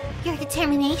 Your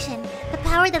determination, the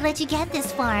power that let you get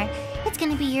this far, it's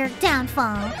gonna be your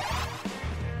downfall.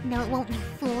 No, it won't, you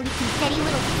fool. You confetti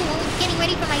little fool. Getting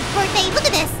ready for my birthday. Look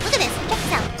at this. Look at this. Check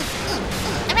this out.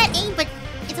 I'm at 8, but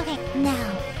it's okay.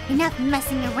 Now, enough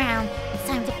messing around. It's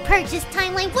time to purge this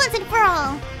timeline once and for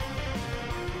all.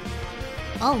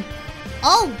 Oh.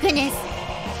 Oh, goodness.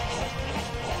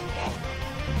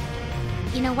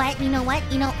 You know what?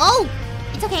 Oh!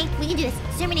 It's okay. We can do this.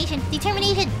 Determination.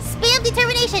 Determination. Spam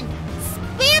determination.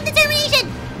 Spam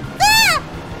determination. Ah!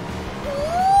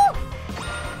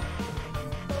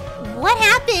 What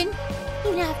happened?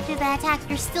 Even after that attack,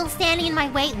 you're still standing in my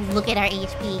way. Look at our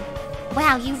HP.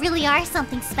 Wow, you really are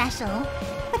something special.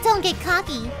 But don't get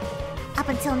cocky. Up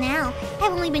until now,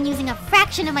 I've only been using a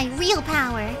fraction of my real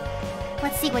power.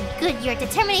 Let's see what good your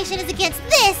determination is against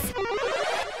this!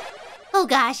 Oh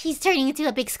gosh, he's turning into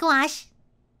a big squash.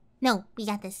 No, we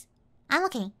got this. I'm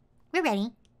okay. We're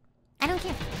ready. I don't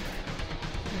care.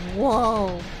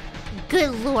 Whoa.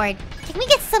 Good lord. Can we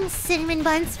get some cinnamon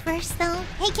buns first, though?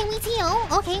 Hey, can we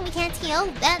TO? Okay, we can't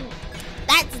TO.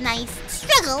 That's nice.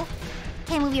 Struggle!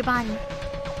 Can't move your body.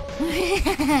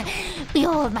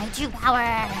 Behold my true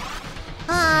power!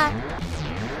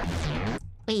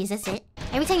 Wait, is this it?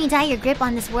 Every time you die, your grip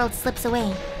on this world slips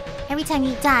away. Every time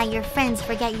you die, your friends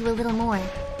forget you a little more.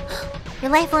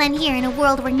 Your life will end here in a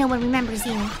world where no one remembers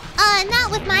you.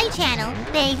 Not with my channel.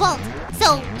 They won't.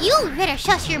 So you better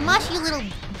shush your mush, you little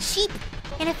sheep.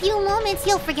 In a few moments,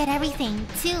 you'll forget everything,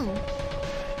 too.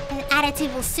 That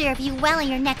attitude will serve you well in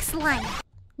your next life.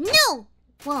 No!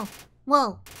 Whoa.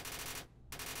 Whoa.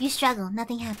 You struggle.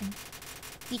 Nothing happened.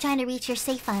 You trying to reach your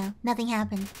save file. Nothing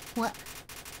happened. What?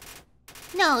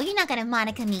 No, you're not gonna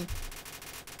Monica me.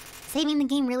 Saving the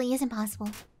game really isn't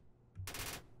possible.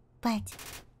 But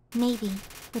maybe,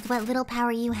 with what little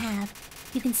power you have,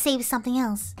 you can save something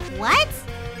else. What?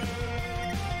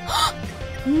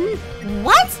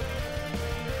 What?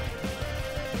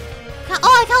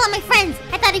 I call on my friends.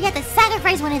 I thought you had to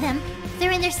sacrifice one of them.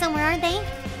 They're in there somewhere, aren't they?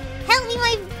 Help me,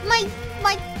 my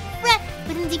friend.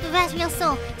 Within the deep of Asriel's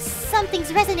soul,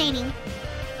 something's resonating.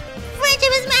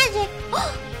 Friendship is magic.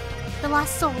 The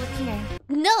lost soul appeared.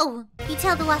 No! You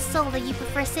tell the lost soul that you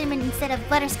prefer cinnamon instead of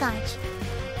butterscotch.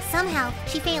 Somehow,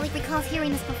 she faintly recalls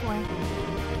hearing this before.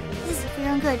 This is for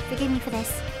your own good. Forgive me for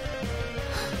this.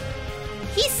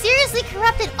 He seriously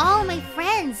corrupted all of my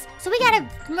friends. So we gotta...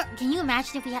 Can you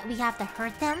imagine if we have to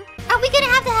hurt them? Are we gonna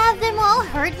have them all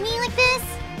hurt me like this?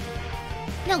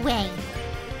 No way.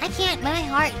 I can't. My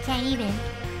heart can't even.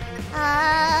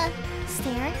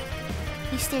 Stare.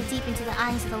 You stare deep into the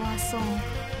eyes of the lost soul.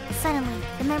 Suddenly,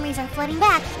 the memories are flooding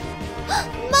back.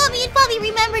 Mommy and Bobby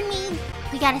remembered me.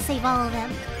 We gotta save all of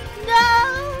them.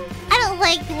 No! I don't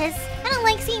like this. I don't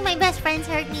like seeing my best friends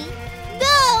hurt me.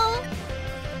 No!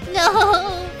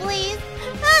 No, please.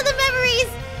 Oh, the memories.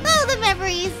 Oh, the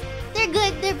memories. They're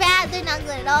good, they're bad, they're not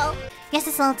good at all. Guess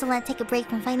it's all to let take a break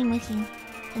from fighting with you.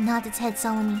 It nods its head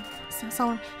solemnly.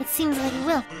 It seems like it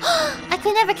will. I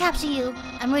could never capture you.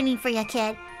 I'm rooting for you,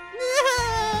 kid.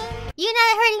 You're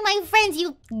not hurting my friends,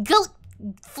 you goat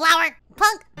flower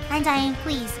punk. I'm dying.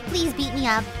 Please beat me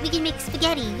up. We can make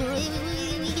spaghetti.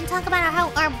 We can talk about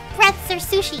how our breaths are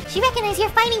sushi. She recognized your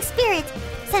fighting spirit.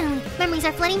 Suddenly, memories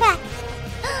are flooding back.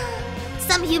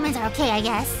 Some humans are okay, I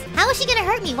guess. How is she gonna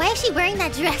hurt me? Why is she wearing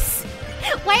that dress?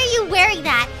 Why are you wearing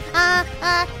that?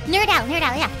 Nerd out,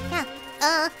 yeah.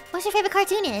 What's your favorite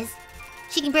cartoon is?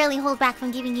 She can barely hold back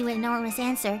from giving you an enormous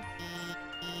answer.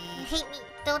 You hate me,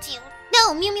 don't you?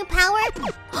 No, Mew Mew power?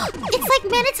 It's like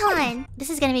Mettaton! This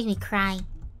is gonna make me cry.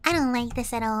 I don't like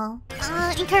this at all.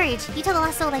 Encourage. You tell the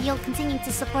lost soul that you'll continue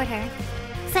to support her.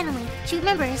 Suddenly, she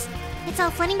remembers. It's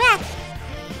all flooding back.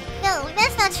 No,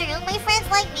 that's not true. My friends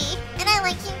like me, and I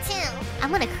like you too.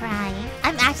 I'm gonna cry.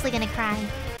 I'm actually gonna cry.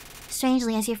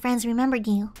 Strangely, as your friends remembered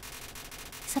you,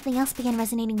 something else began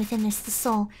resonating within the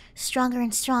soul, stronger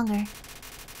and stronger.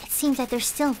 It seems that there's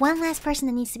still one last person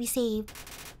that needs to be saved.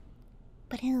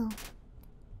 But who?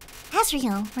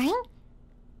 Asriel, right?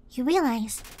 You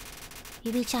realize.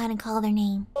 You reach out and call their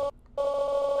name.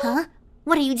 Huh?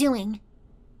 What are you doing?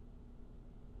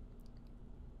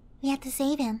 We have to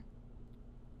save him.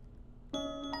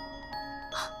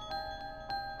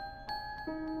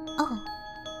 Oh.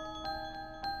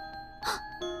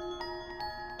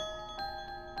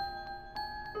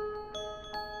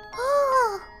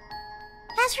 Oh!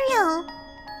 Asriel!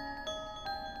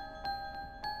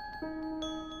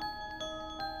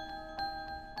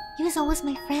 He was always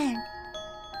my friend.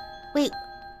 Wait,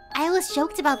 I always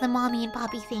joked about the mommy and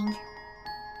poppy thing.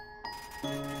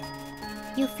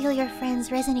 You feel your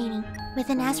friends resonating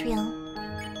within Asriel.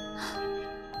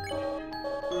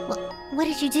 What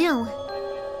did you do?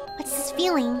 What's this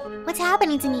feeling? What's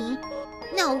happening to me?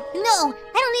 No, I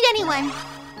don't need anyone.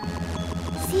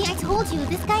 See, I told you,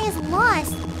 this guy is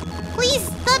lost. Please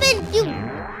stop it, you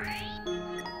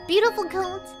beautiful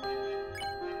goat.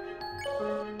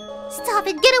 Stop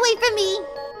it, get away from me.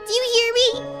 Do you hear me?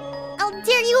 I'll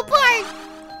tear you apart.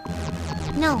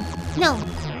 No.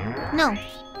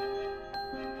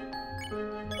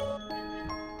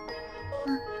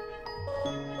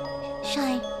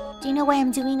 Shy, do you know why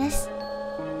I'm doing this?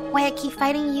 Why I keep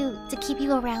fighting you to keep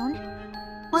you around?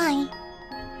 Why?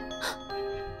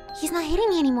 He's not hitting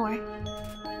me anymore.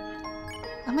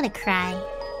 I'm gonna cry.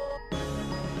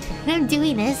 I'm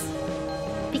doing this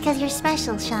because you're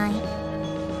special, Shy.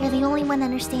 You're the only one that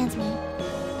understands me.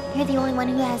 You're the only one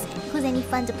who's any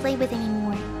fun to play with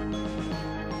anymore.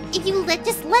 If you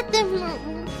just let them...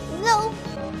 No,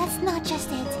 that's not just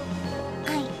it.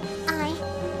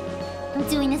 I'm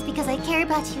doing this because I care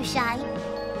about you, Shy.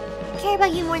 I care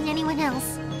about you more than anyone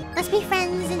else. Let's be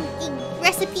friends and eat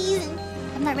recipes and...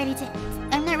 I'm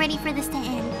not ready for this to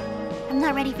end. I'm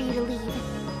not ready for you to leave.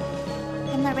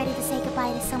 I'm not ready to say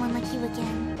goodbye to someone like you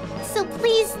again. So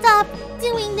please stop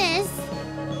doing this.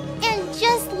 And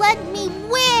just let me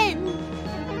win!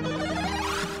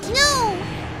 No!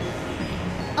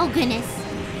 Oh goodness.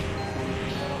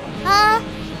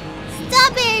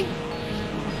 Stop it!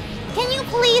 Can you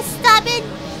please stop it?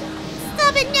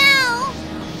 Stop it now!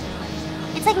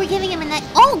 It's like we're giving him a night.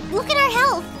 Oh, look at our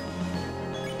health!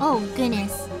 Oh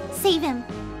goodness. Save him.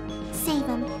 Save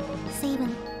him. Save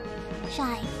him.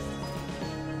 Shy.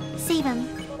 Save him.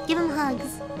 Give him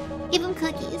hugs. Give him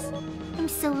cookies. I'm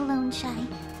so alone, Shy.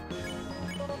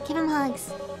 Give him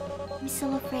hugs. I'm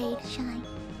so afraid, Shy.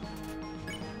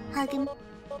 Hug him.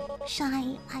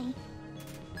 Shy,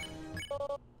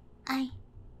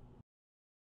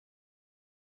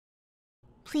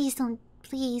 Please don't,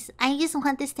 please. I just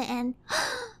want this to end.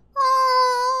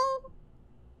 Oh!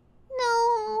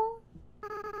 No.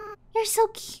 You're so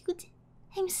cute.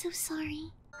 I'm so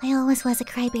sorry. I always was a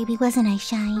crybaby, wasn't I,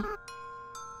 Shy?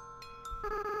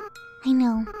 I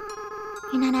know.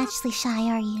 You're not actually Shy,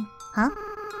 are you? Huh?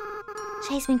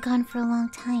 Shy's been gone for a long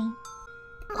time.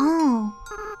 Oh.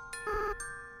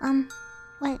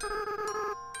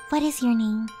 What is your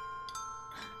name?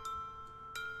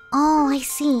 Oh, I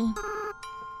see.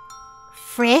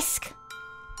 Frisk?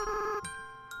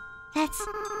 That's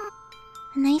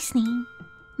a nice name.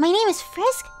 My name is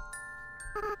Frisk?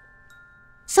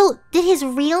 So, did his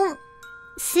real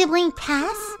sibling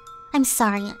pass? I'm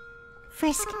sorry.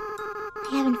 Frisk,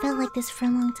 I haven't felt like this for a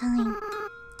long time.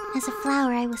 As a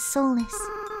flower, I was soulless.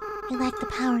 I lacked the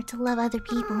power to love other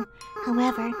people.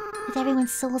 However, with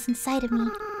everyone's souls inside of me,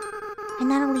 I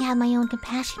not only have my own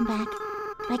compassion back,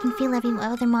 but I can feel every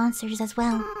other monsters as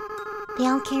well. They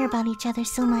all care about each other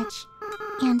so much.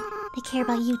 And they care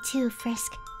about you too,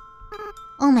 Frisk.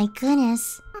 Oh my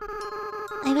goodness.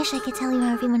 I wish I could tell you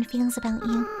how everyone feels about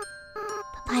you.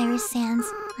 Papyrus Sans,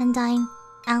 Undyne,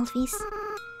 Alphys,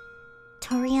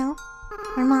 Toriel,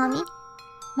 or Mommy.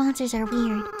 Monsters are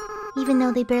weird, even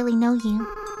though they barely know you.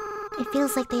 It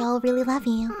feels like they all really love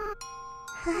you.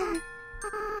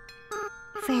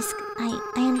 Frisk, I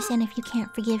understand if you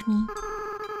can't forgive me.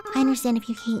 I understand if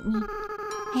you hate me.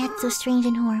 I act so strange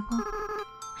and horrible.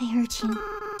 I hurt you.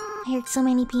 I hurt so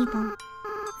many people.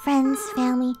 Friends,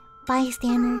 family,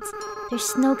 bystanders.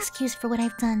 There's no excuse for what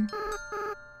I've done.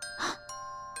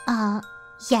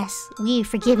 Yes, we've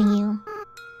forgiven you.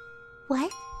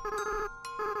 What?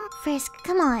 Frisk,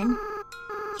 come on.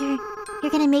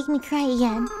 You're gonna make me cry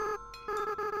again.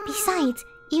 Besides,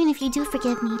 even if you do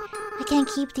forgive me, I can't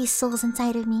keep these souls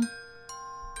inside of me.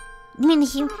 I mean,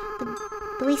 the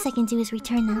least I can do is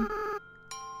return them.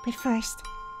 But first,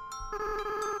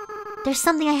 there's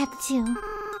something I have to do.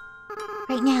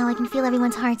 Right now, I can feel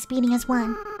everyone's hearts beating as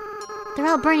one. They're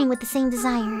all burning with the same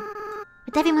desire.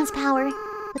 With everyone's power,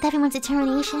 with everyone's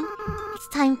determination, it's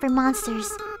time for monsters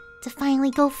to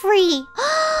finally go free.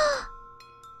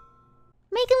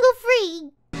 Make them go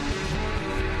free!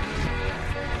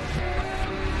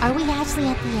 Are we actually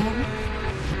at the end?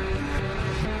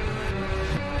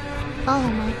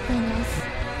 Oh my goodness.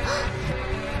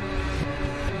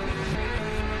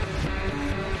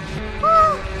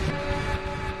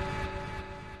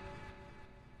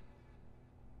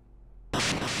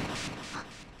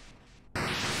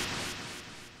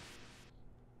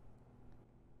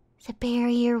 The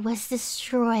barrier was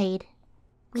destroyed.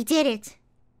 We did it.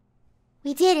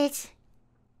 We did it.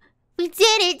 We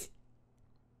did it.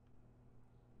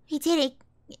 We did it,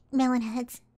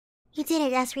 melonheads. You did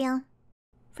it, Asriel.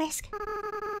 Frisk,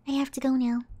 I have to go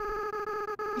now.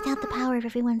 Without the power of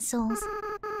everyone's souls,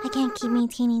 I can't keep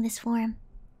maintaining this form.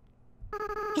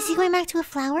 Is he going back to a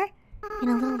flower? In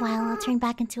a little while, I'll turn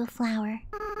back into a flower.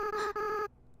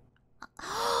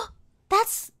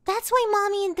 That's why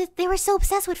Mommy and they were so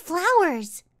obsessed with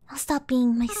flowers. I'll stop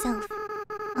being myself.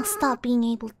 I'll stop being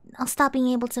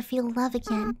able to feel love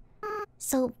again.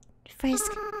 So,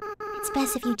 Frisk, it's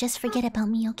best if you just forget about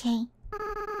me, okay?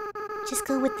 Just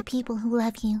go with the people who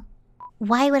love you.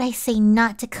 Why would I say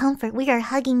not to comfort? We are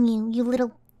hugging you, you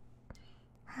little...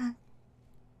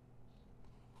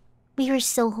 We were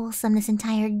so wholesome this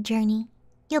entire journey.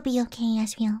 You'll be okay,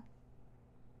 Asriel.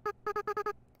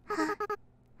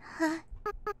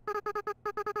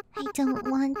 I don't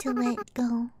want to let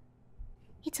go.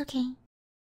 It's okay.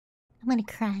 I'm gonna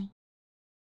cry.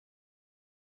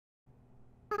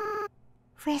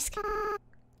 Frisk,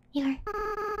 you're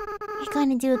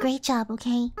gonna do a great job,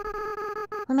 okay?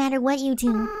 No matter what you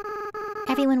do,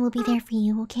 everyone will be there for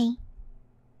you, okay?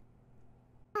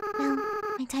 Well,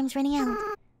 my time's running out.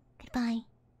 Goodbye.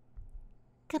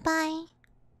 Goodbye.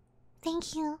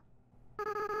 Thank you.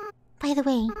 By the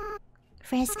way,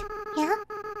 Frisk, yeah?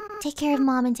 Take care of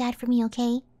Mom and Dad for me,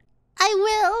 okay? I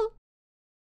will!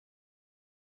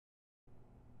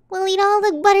 We'll eat all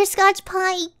the butterscotch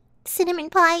pie, cinnamon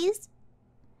pies.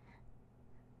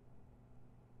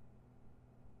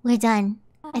 We're done.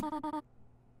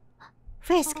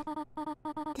 Frisk,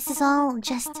 this is all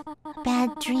just a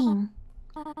bad dream.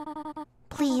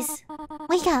 Please,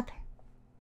 wake up.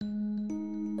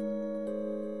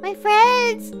 My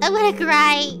friends! I'm gonna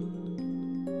cry.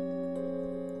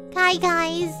 Hi,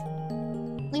 guys.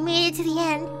 We made it to the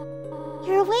end.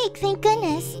 You're awake, thank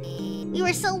goodness. We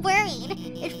were so worried.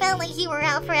 It felt like you were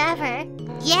out forever.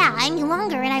 Yeah, any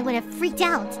longer and I would have freaked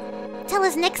out. Tell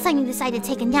us next time you decide to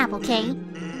take a nap, okay?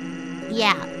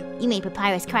 Yeah, you made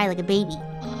Papyrus cry like a baby.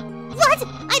 What?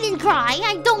 I didn't cry.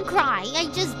 I don't cry. I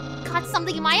just caught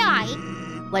something in my eye.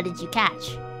 What did you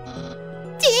catch?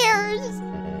 Tears!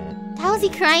 How is he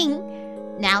crying?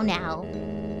 Now.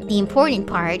 The important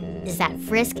part is that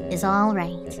Frisk is all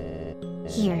right.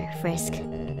 Here, Frisk.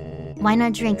 Why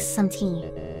not drink some tea?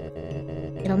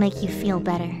 It'll make you feel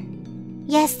better.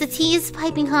 Yes, the tea is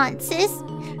piping hot, sis.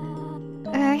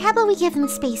 How about we give them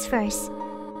space first?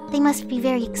 They must be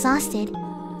very exhausted.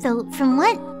 Though, from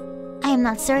what? I am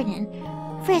not certain.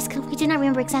 Frisk, we do not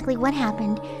remember exactly what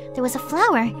happened. There was a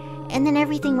flower, and then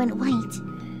everything went white.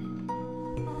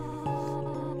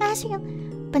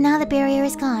 But now the barrier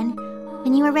is gone.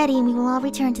 When you are ready, we will all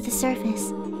return to the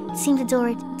surface. It seems the door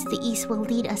to the east will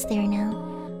lead us there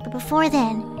now. But before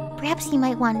then, perhaps you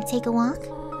might want to take a walk?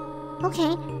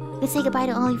 Okay, we'll say goodbye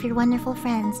to all of your wonderful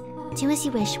friends. Do as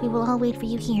you wish, we will all wait for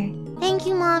you here. Thank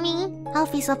you, Mommy!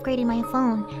 Alfie's upgraded my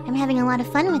phone. I'm having a lot of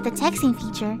fun with the texting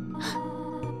feature.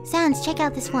 Sans, check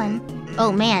out this one.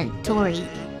 Oh man, Tori,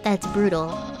 that's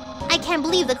brutal. I can't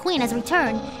believe the queen has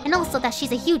returned, and also that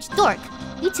she's a huge dork.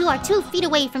 You two are 2 feet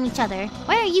away from each other.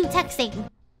 Why are you texting?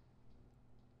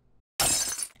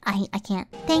 I can't.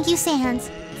 Thank you, Sans.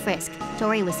 Frisk,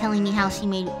 Tori was telling me how she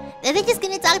made... Are they just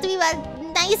gonna talk to me about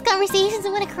nice conversations?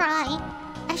 I'm gonna cry.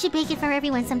 I should bake it for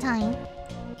everyone sometime.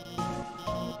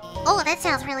 Oh, that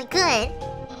sounds really good.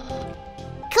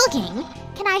 Cooking?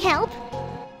 Can I help?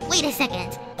 Wait a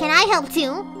second. Can I help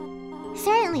too?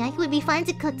 Certainly, it would be fun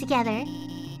to cook together.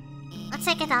 Let's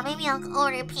check it out. Maybe I'll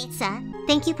order pizza.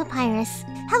 Thank you, Papyrus.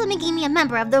 How about making me a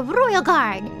member of the Royal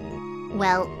Guard?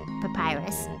 Well,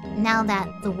 Papyrus, now that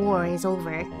the war is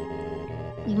over,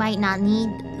 we might not need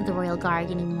the Royal Guard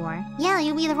anymore. Yeah,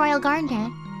 you'll be the Royal Gardener.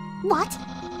 What?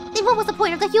 Then what was the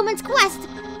point of the humans' quest?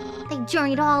 They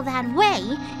journeyed all that way,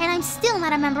 and I'm still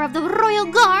not a member of the Royal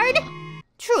Guard?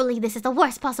 Truly, this is the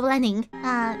worst possible ending.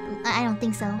 I don't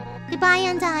think so. Goodbye,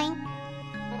 Undyne.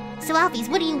 So, Alphys,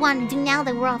 what do you want to do now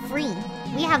that we're all free?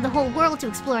 We have the whole world to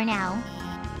explore now.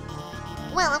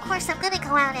 Well, of course, I'm gonna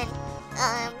go out and,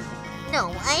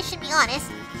 no, I should be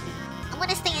honest. I'm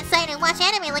gonna stay inside and watch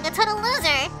anime like a total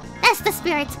loser. That's the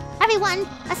spirit. Everyone,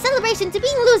 a celebration to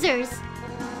being losers.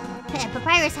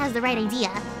 Papyrus has the right idea.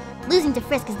 Losing to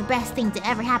Frisk is the best thing to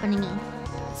ever happen to me.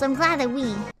 So I'm glad that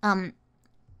we,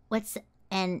 what's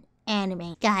an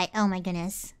anime? Guy, oh my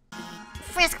goodness.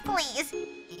 Frisk, please.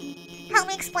 Help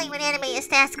me explain what anime is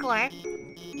to Ascor.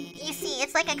 You see,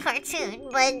 it's like a cartoon,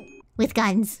 but... With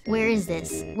guns. Where is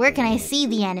this? Where can I see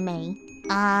the anime?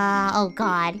 Oh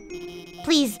god.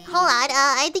 Please, hold on,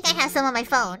 I think I have some on my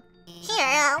phone.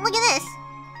 Here, look at this.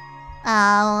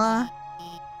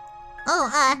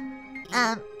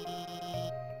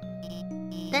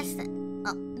 That's the...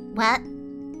 Oh, what?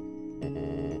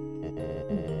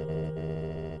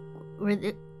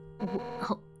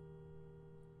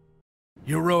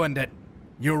 You ruined it.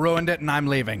 You ruined it and I'm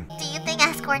leaving. Do you think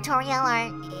Ascor and Toriel are,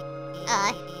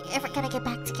 ever gonna get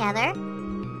back together?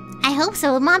 I hope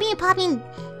so. Mommy and Poppy...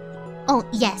 Oh,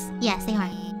 yes, they are.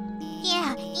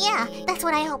 Yeah, that's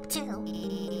what I hope too.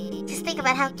 Just think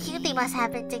about how cute they must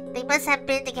have been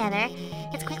together.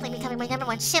 It's quickly becoming my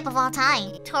 #1 ship of all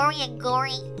time. Tori and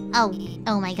Gory.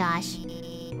 Oh my gosh.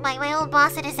 My old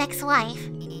boss and his ex-wife.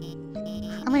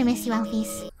 I'm gonna miss you,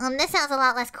 Alphys. This sounds a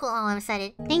lot less cool all of a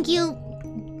sudden. Thank you,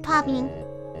 Poppy.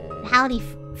 Howdy,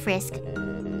 Frisk.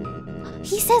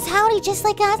 He says howdy just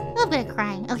like us. I'm gonna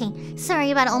cry. Okay,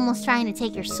 sorry about almost trying to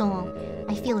take your soul.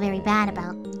 I feel very bad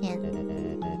about it.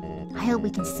 I hope we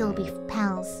can still be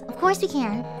pals. Of course we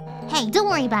can. Hey, don't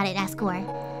worry about it, Ascor.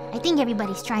 I think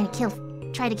everybody's try to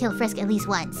kill Frisk at least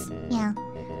once. Yeah.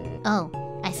 Oh,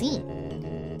 I see.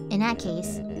 In that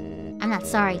case, I'm not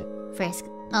sorry, Frisk.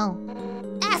 Oh.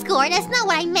 Ascor, that's not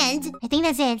what I meant! I think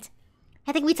that's it.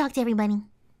 I think we talked to everybody.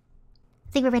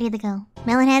 I think we're ready to go.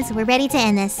 Melonheads, we're ready to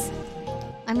end this.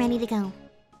 I'm ready to go.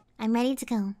 I'm ready to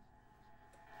go.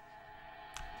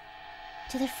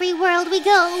 To the free world we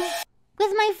go!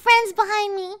 With my friends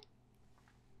behind me!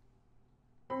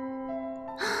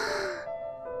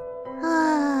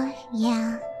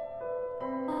 Yeah.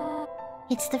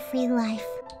 It's the free life.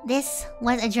 This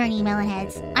was a journey,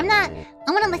 Melonheads. I'm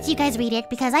gonna let you guys read it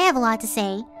because I have a lot to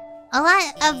say. A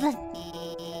lot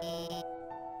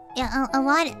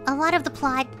of the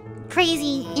plot,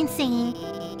 crazy, insane.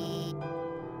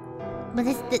 But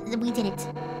we did it.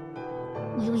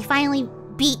 We finally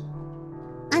beat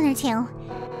Undertale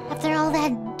after all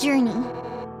that journey.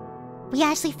 We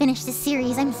actually finished this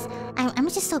series. I'm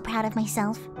just so proud of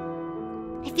myself.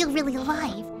 I feel really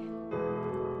alive.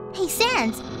 Hey,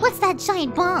 Sans, what's that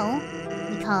giant ball?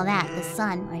 We call that the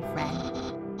sun, my friend.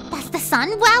 That's the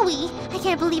sun? Wowie! I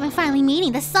can't believe I'm finally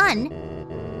meeting the sun.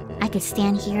 I could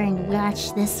stand here and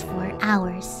watch this for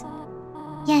hours.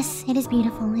 Yes, it is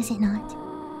beautiful, is it not?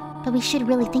 But we should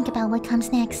really think about what comes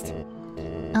next.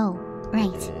 Oh,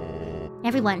 right.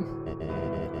 Everyone,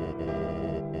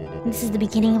 This is the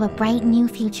beginning of a bright new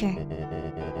future.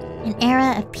 An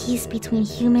era of peace between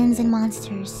humans and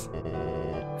monsters.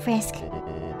 Frisk,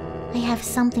 I have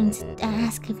something to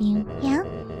ask of you. Yeah?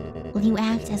 Will you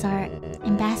act as our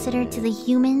ambassador to the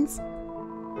humans?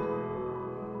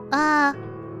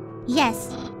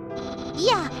 Yes.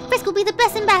 Yeah, Frisk will be the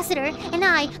best ambassador, and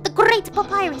I, the great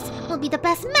Papyrus, will be the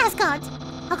best mascot.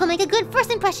 I'll go make a good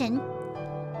first impression.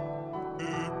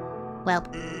 Well,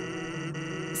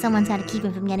 someone's gotta keep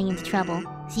him from getting into trouble.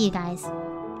 See you guys.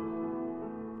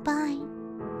 Bye.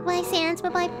 Bye, Sans.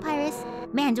 Bye-bye, Papyrus.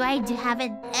 Man, do I have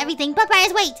everything.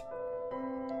 Papyrus, wait!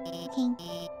 Okay.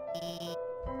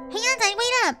 Hang on tight,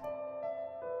 wait up!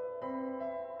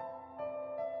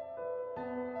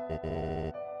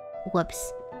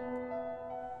 Whoops.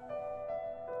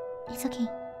 It's okay.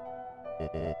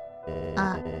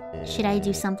 Should I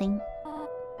do something?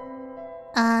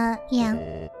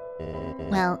 Yeah.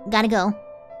 Well, gotta go.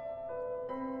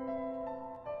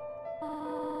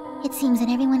 It seems that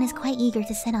everyone is quite eager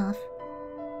to set off.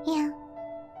 Yeah.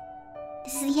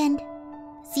 This is the end.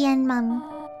 It's the end, Mom.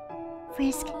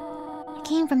 Frisk, you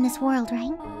came from this world,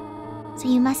 right? So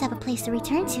you must have a place to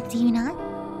return to, do you not?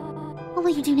 What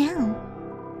will you do now?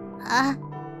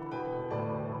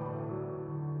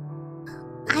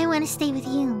 I want to stay with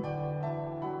you.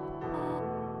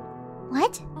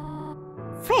 What?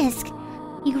 Frisk,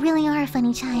 you really are a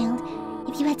funny child.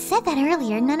 If you had said that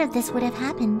earlier, none of this would have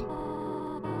happened.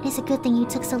 It is a good thing you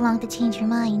took so long to change your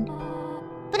mind.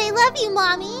 But I love you,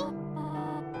 Mommy!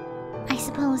 I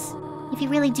suppose, if you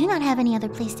really do not have any other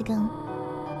place to go,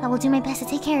 I will do my best to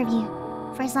take care of you,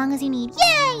 for as long as you need.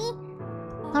 Yay!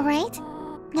 Alright,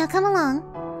 now come along.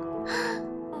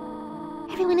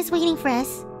 Everyone is waiting for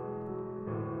us.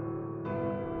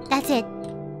 That's it.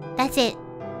 That's it.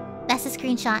 That's the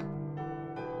screenshot.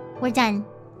 We're done.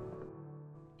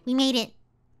 We made it.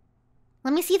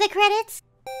 Let me see the credits.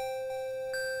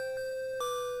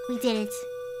 We did it.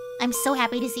 I'm so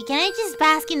happy to see. Can I just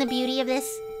bask in the beauty of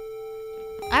this?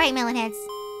 Alright, melonheads.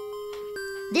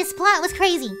 This plot was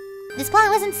crazy. This plot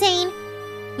was insane.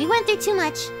 We went through too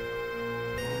much.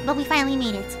 But we finally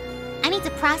made it. I need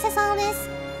to process all this.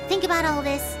 Think about all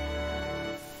this.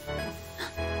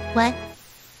 What?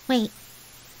 Wait.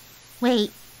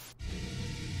 Wait.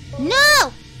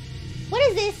 No! What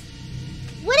is this?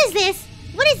 What is this?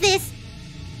 What is this?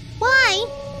 Why?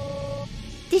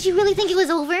 Did you really think it was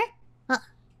over?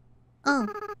 Oh.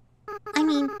 I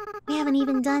mean, we haven't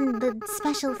even done the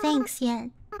special thanks yet.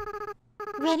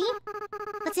 Ready?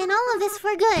 Let's end all of this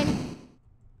for good.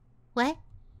 What?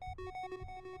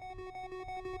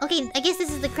 Okay, I guess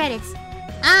this is the credits.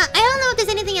 I don't know if there's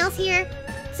anything else here,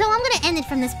 so I'm gonna end it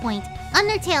from this point.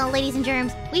 Undertale, ladies and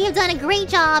germs, we have done a great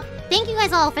job. Thank you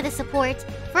guys all for the support,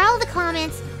 for all the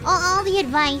comments, all the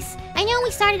advice. I know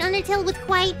we started Undertale with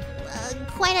quite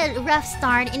a rough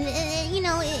start, and you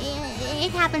know,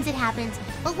 it happens,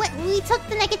 But we took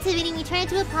the negativity, we turned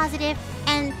it into a positive,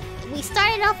 and we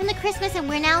started off in the Christmas, and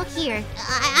we're now here.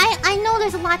 I know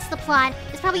there's a lot to the plot.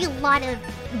 There's probably a lot of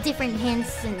different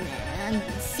hints and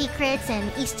secrets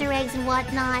and Easter eggs and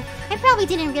whatnot. I probably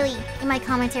didn't really, in my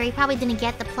commentary, probably didn't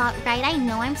get the plot right. I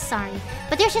know, I'm sorry.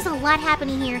 But there's just a lot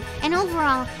happening here, and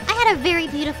overall, I had a very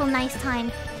beautiful, nice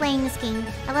time playing this game.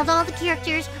 I loved all the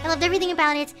characters, I loved everything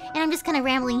about it, and I'm just kind of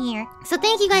rambling here. So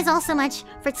thank you guys all so much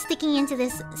for sticking into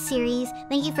this series.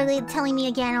 Thank you for telling me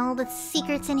again all the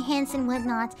secrets and hints and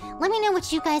whatnot. Let me know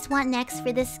what you guys want next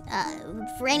for this,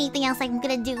 for anything else I'm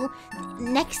gonna do.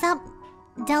 Next up,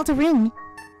 Deltarune.